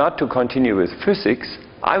not to continue with physics.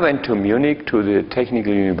 I went to Munich, to the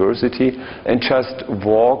Technical University, and just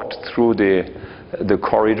walked through the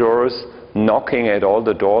corridors knocking at all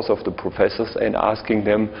the doors of the professors and asking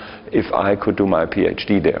them if I could do my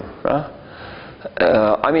PhD there.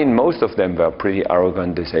 I mean, most of them were pretty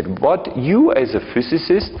arrogant. They said, what, you as a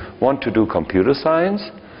physicist want to do computer science?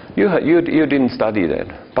 You didn't study that.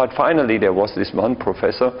 But finally there was this one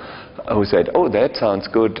professor who said, oh, that sounds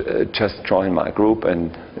good, just join my group,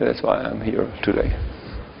 and that's why I'm here today.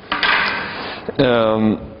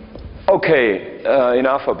 Okay,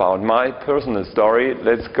 enough about my personal story.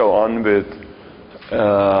 Let's go on with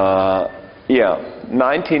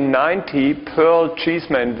 1990, Pearl,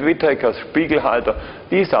 Cheeseman, Whittaker, Spiegelhalter.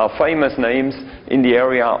 These are famous names in the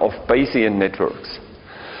area of Bayesian networks.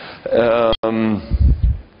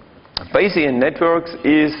 Bayesian networks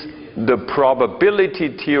is the probability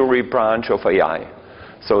theory branch of AI.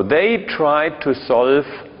 So they try to solve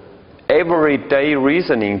everyday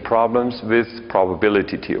reasoning problems with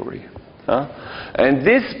probability theory. And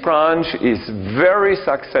this branch is very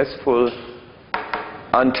successful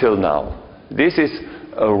until now. This is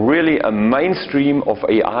really a mainstream of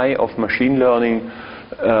AI, of machine learning,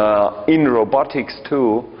 in robotics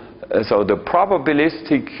too. So the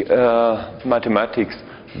probabilistic mathematics,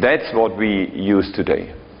 that's what we use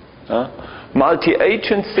today.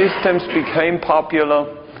 Multi-agent systems became popular.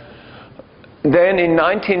 Then in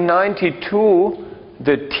 1992,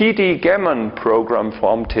 the TD Gammon program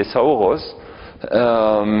from Thesaurus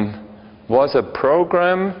was a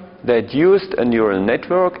program that used a neural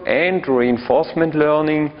network and reinforcement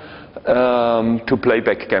learning to play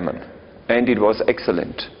backgammon. And it was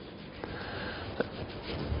excellent.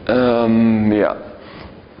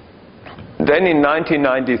 Then in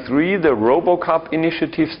 1993, the RoboCup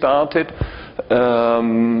initiative started,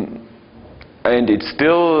 and it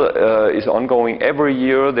still is ongoing. Every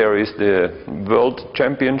year there is the World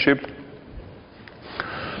Championship.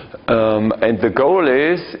 And the goal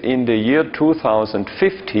is, in the year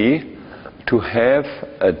 2050, to have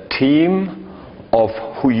a team of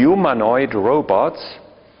humanoid robots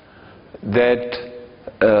that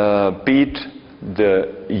beat the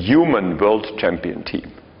human world champion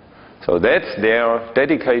team. So that's their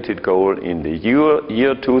dedicated goal in the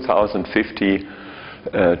year 2050,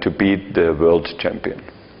 to beat the world champion.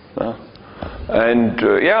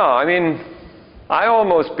 I mean, I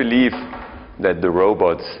almost believe that the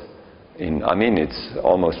robots, it's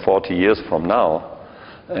almost 40 years from now,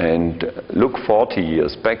 and look 40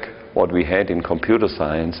 years back what we had in computer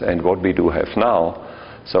science and what we do have now.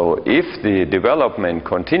 So if the development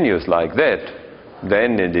continues like that,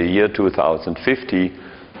 then in the year 2050,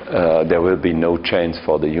 there will be no chance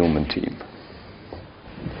for the human team.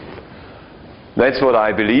 That's what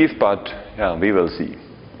I believe, but we will see.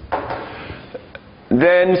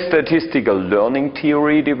 Then statistical learning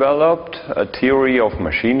theory developed, a theory of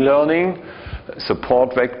machine learning,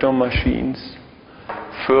 support vector machines.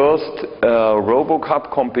 First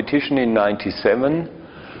RoboCup competition in 1997.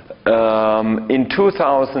 In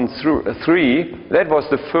 2003, that was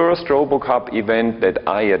the first RoboCup event that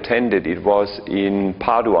I attended. It was in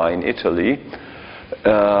Padua in Italy,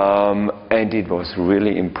 and it was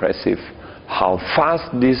really impressive how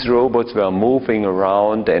fast these robots were moving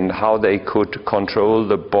around and how they could control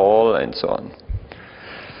the ball and so on.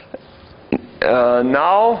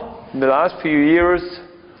 Now, in the last few years,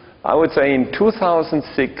 I would say in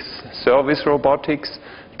 2006, service robotics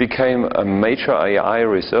became a major AI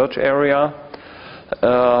research area.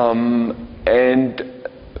 And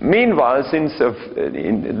meanwhile, in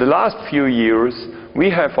the last few years, we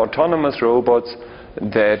have autonomous robots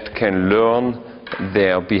that can learn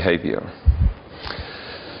their behavior.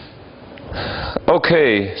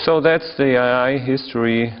 Okay, so that's the AI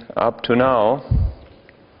history up to now.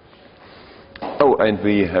 Oh, and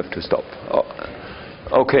we have to stop. Oh.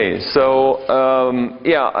 Okay, so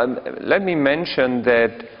let me mention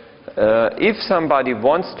that if somebody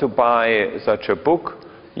wants to buy such a book,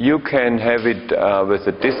 you can have it with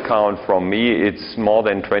a discount from me. It's more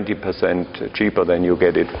than 20% cheaper than you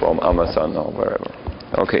get it from Amazon or wherever.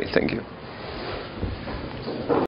 Okay, thank you.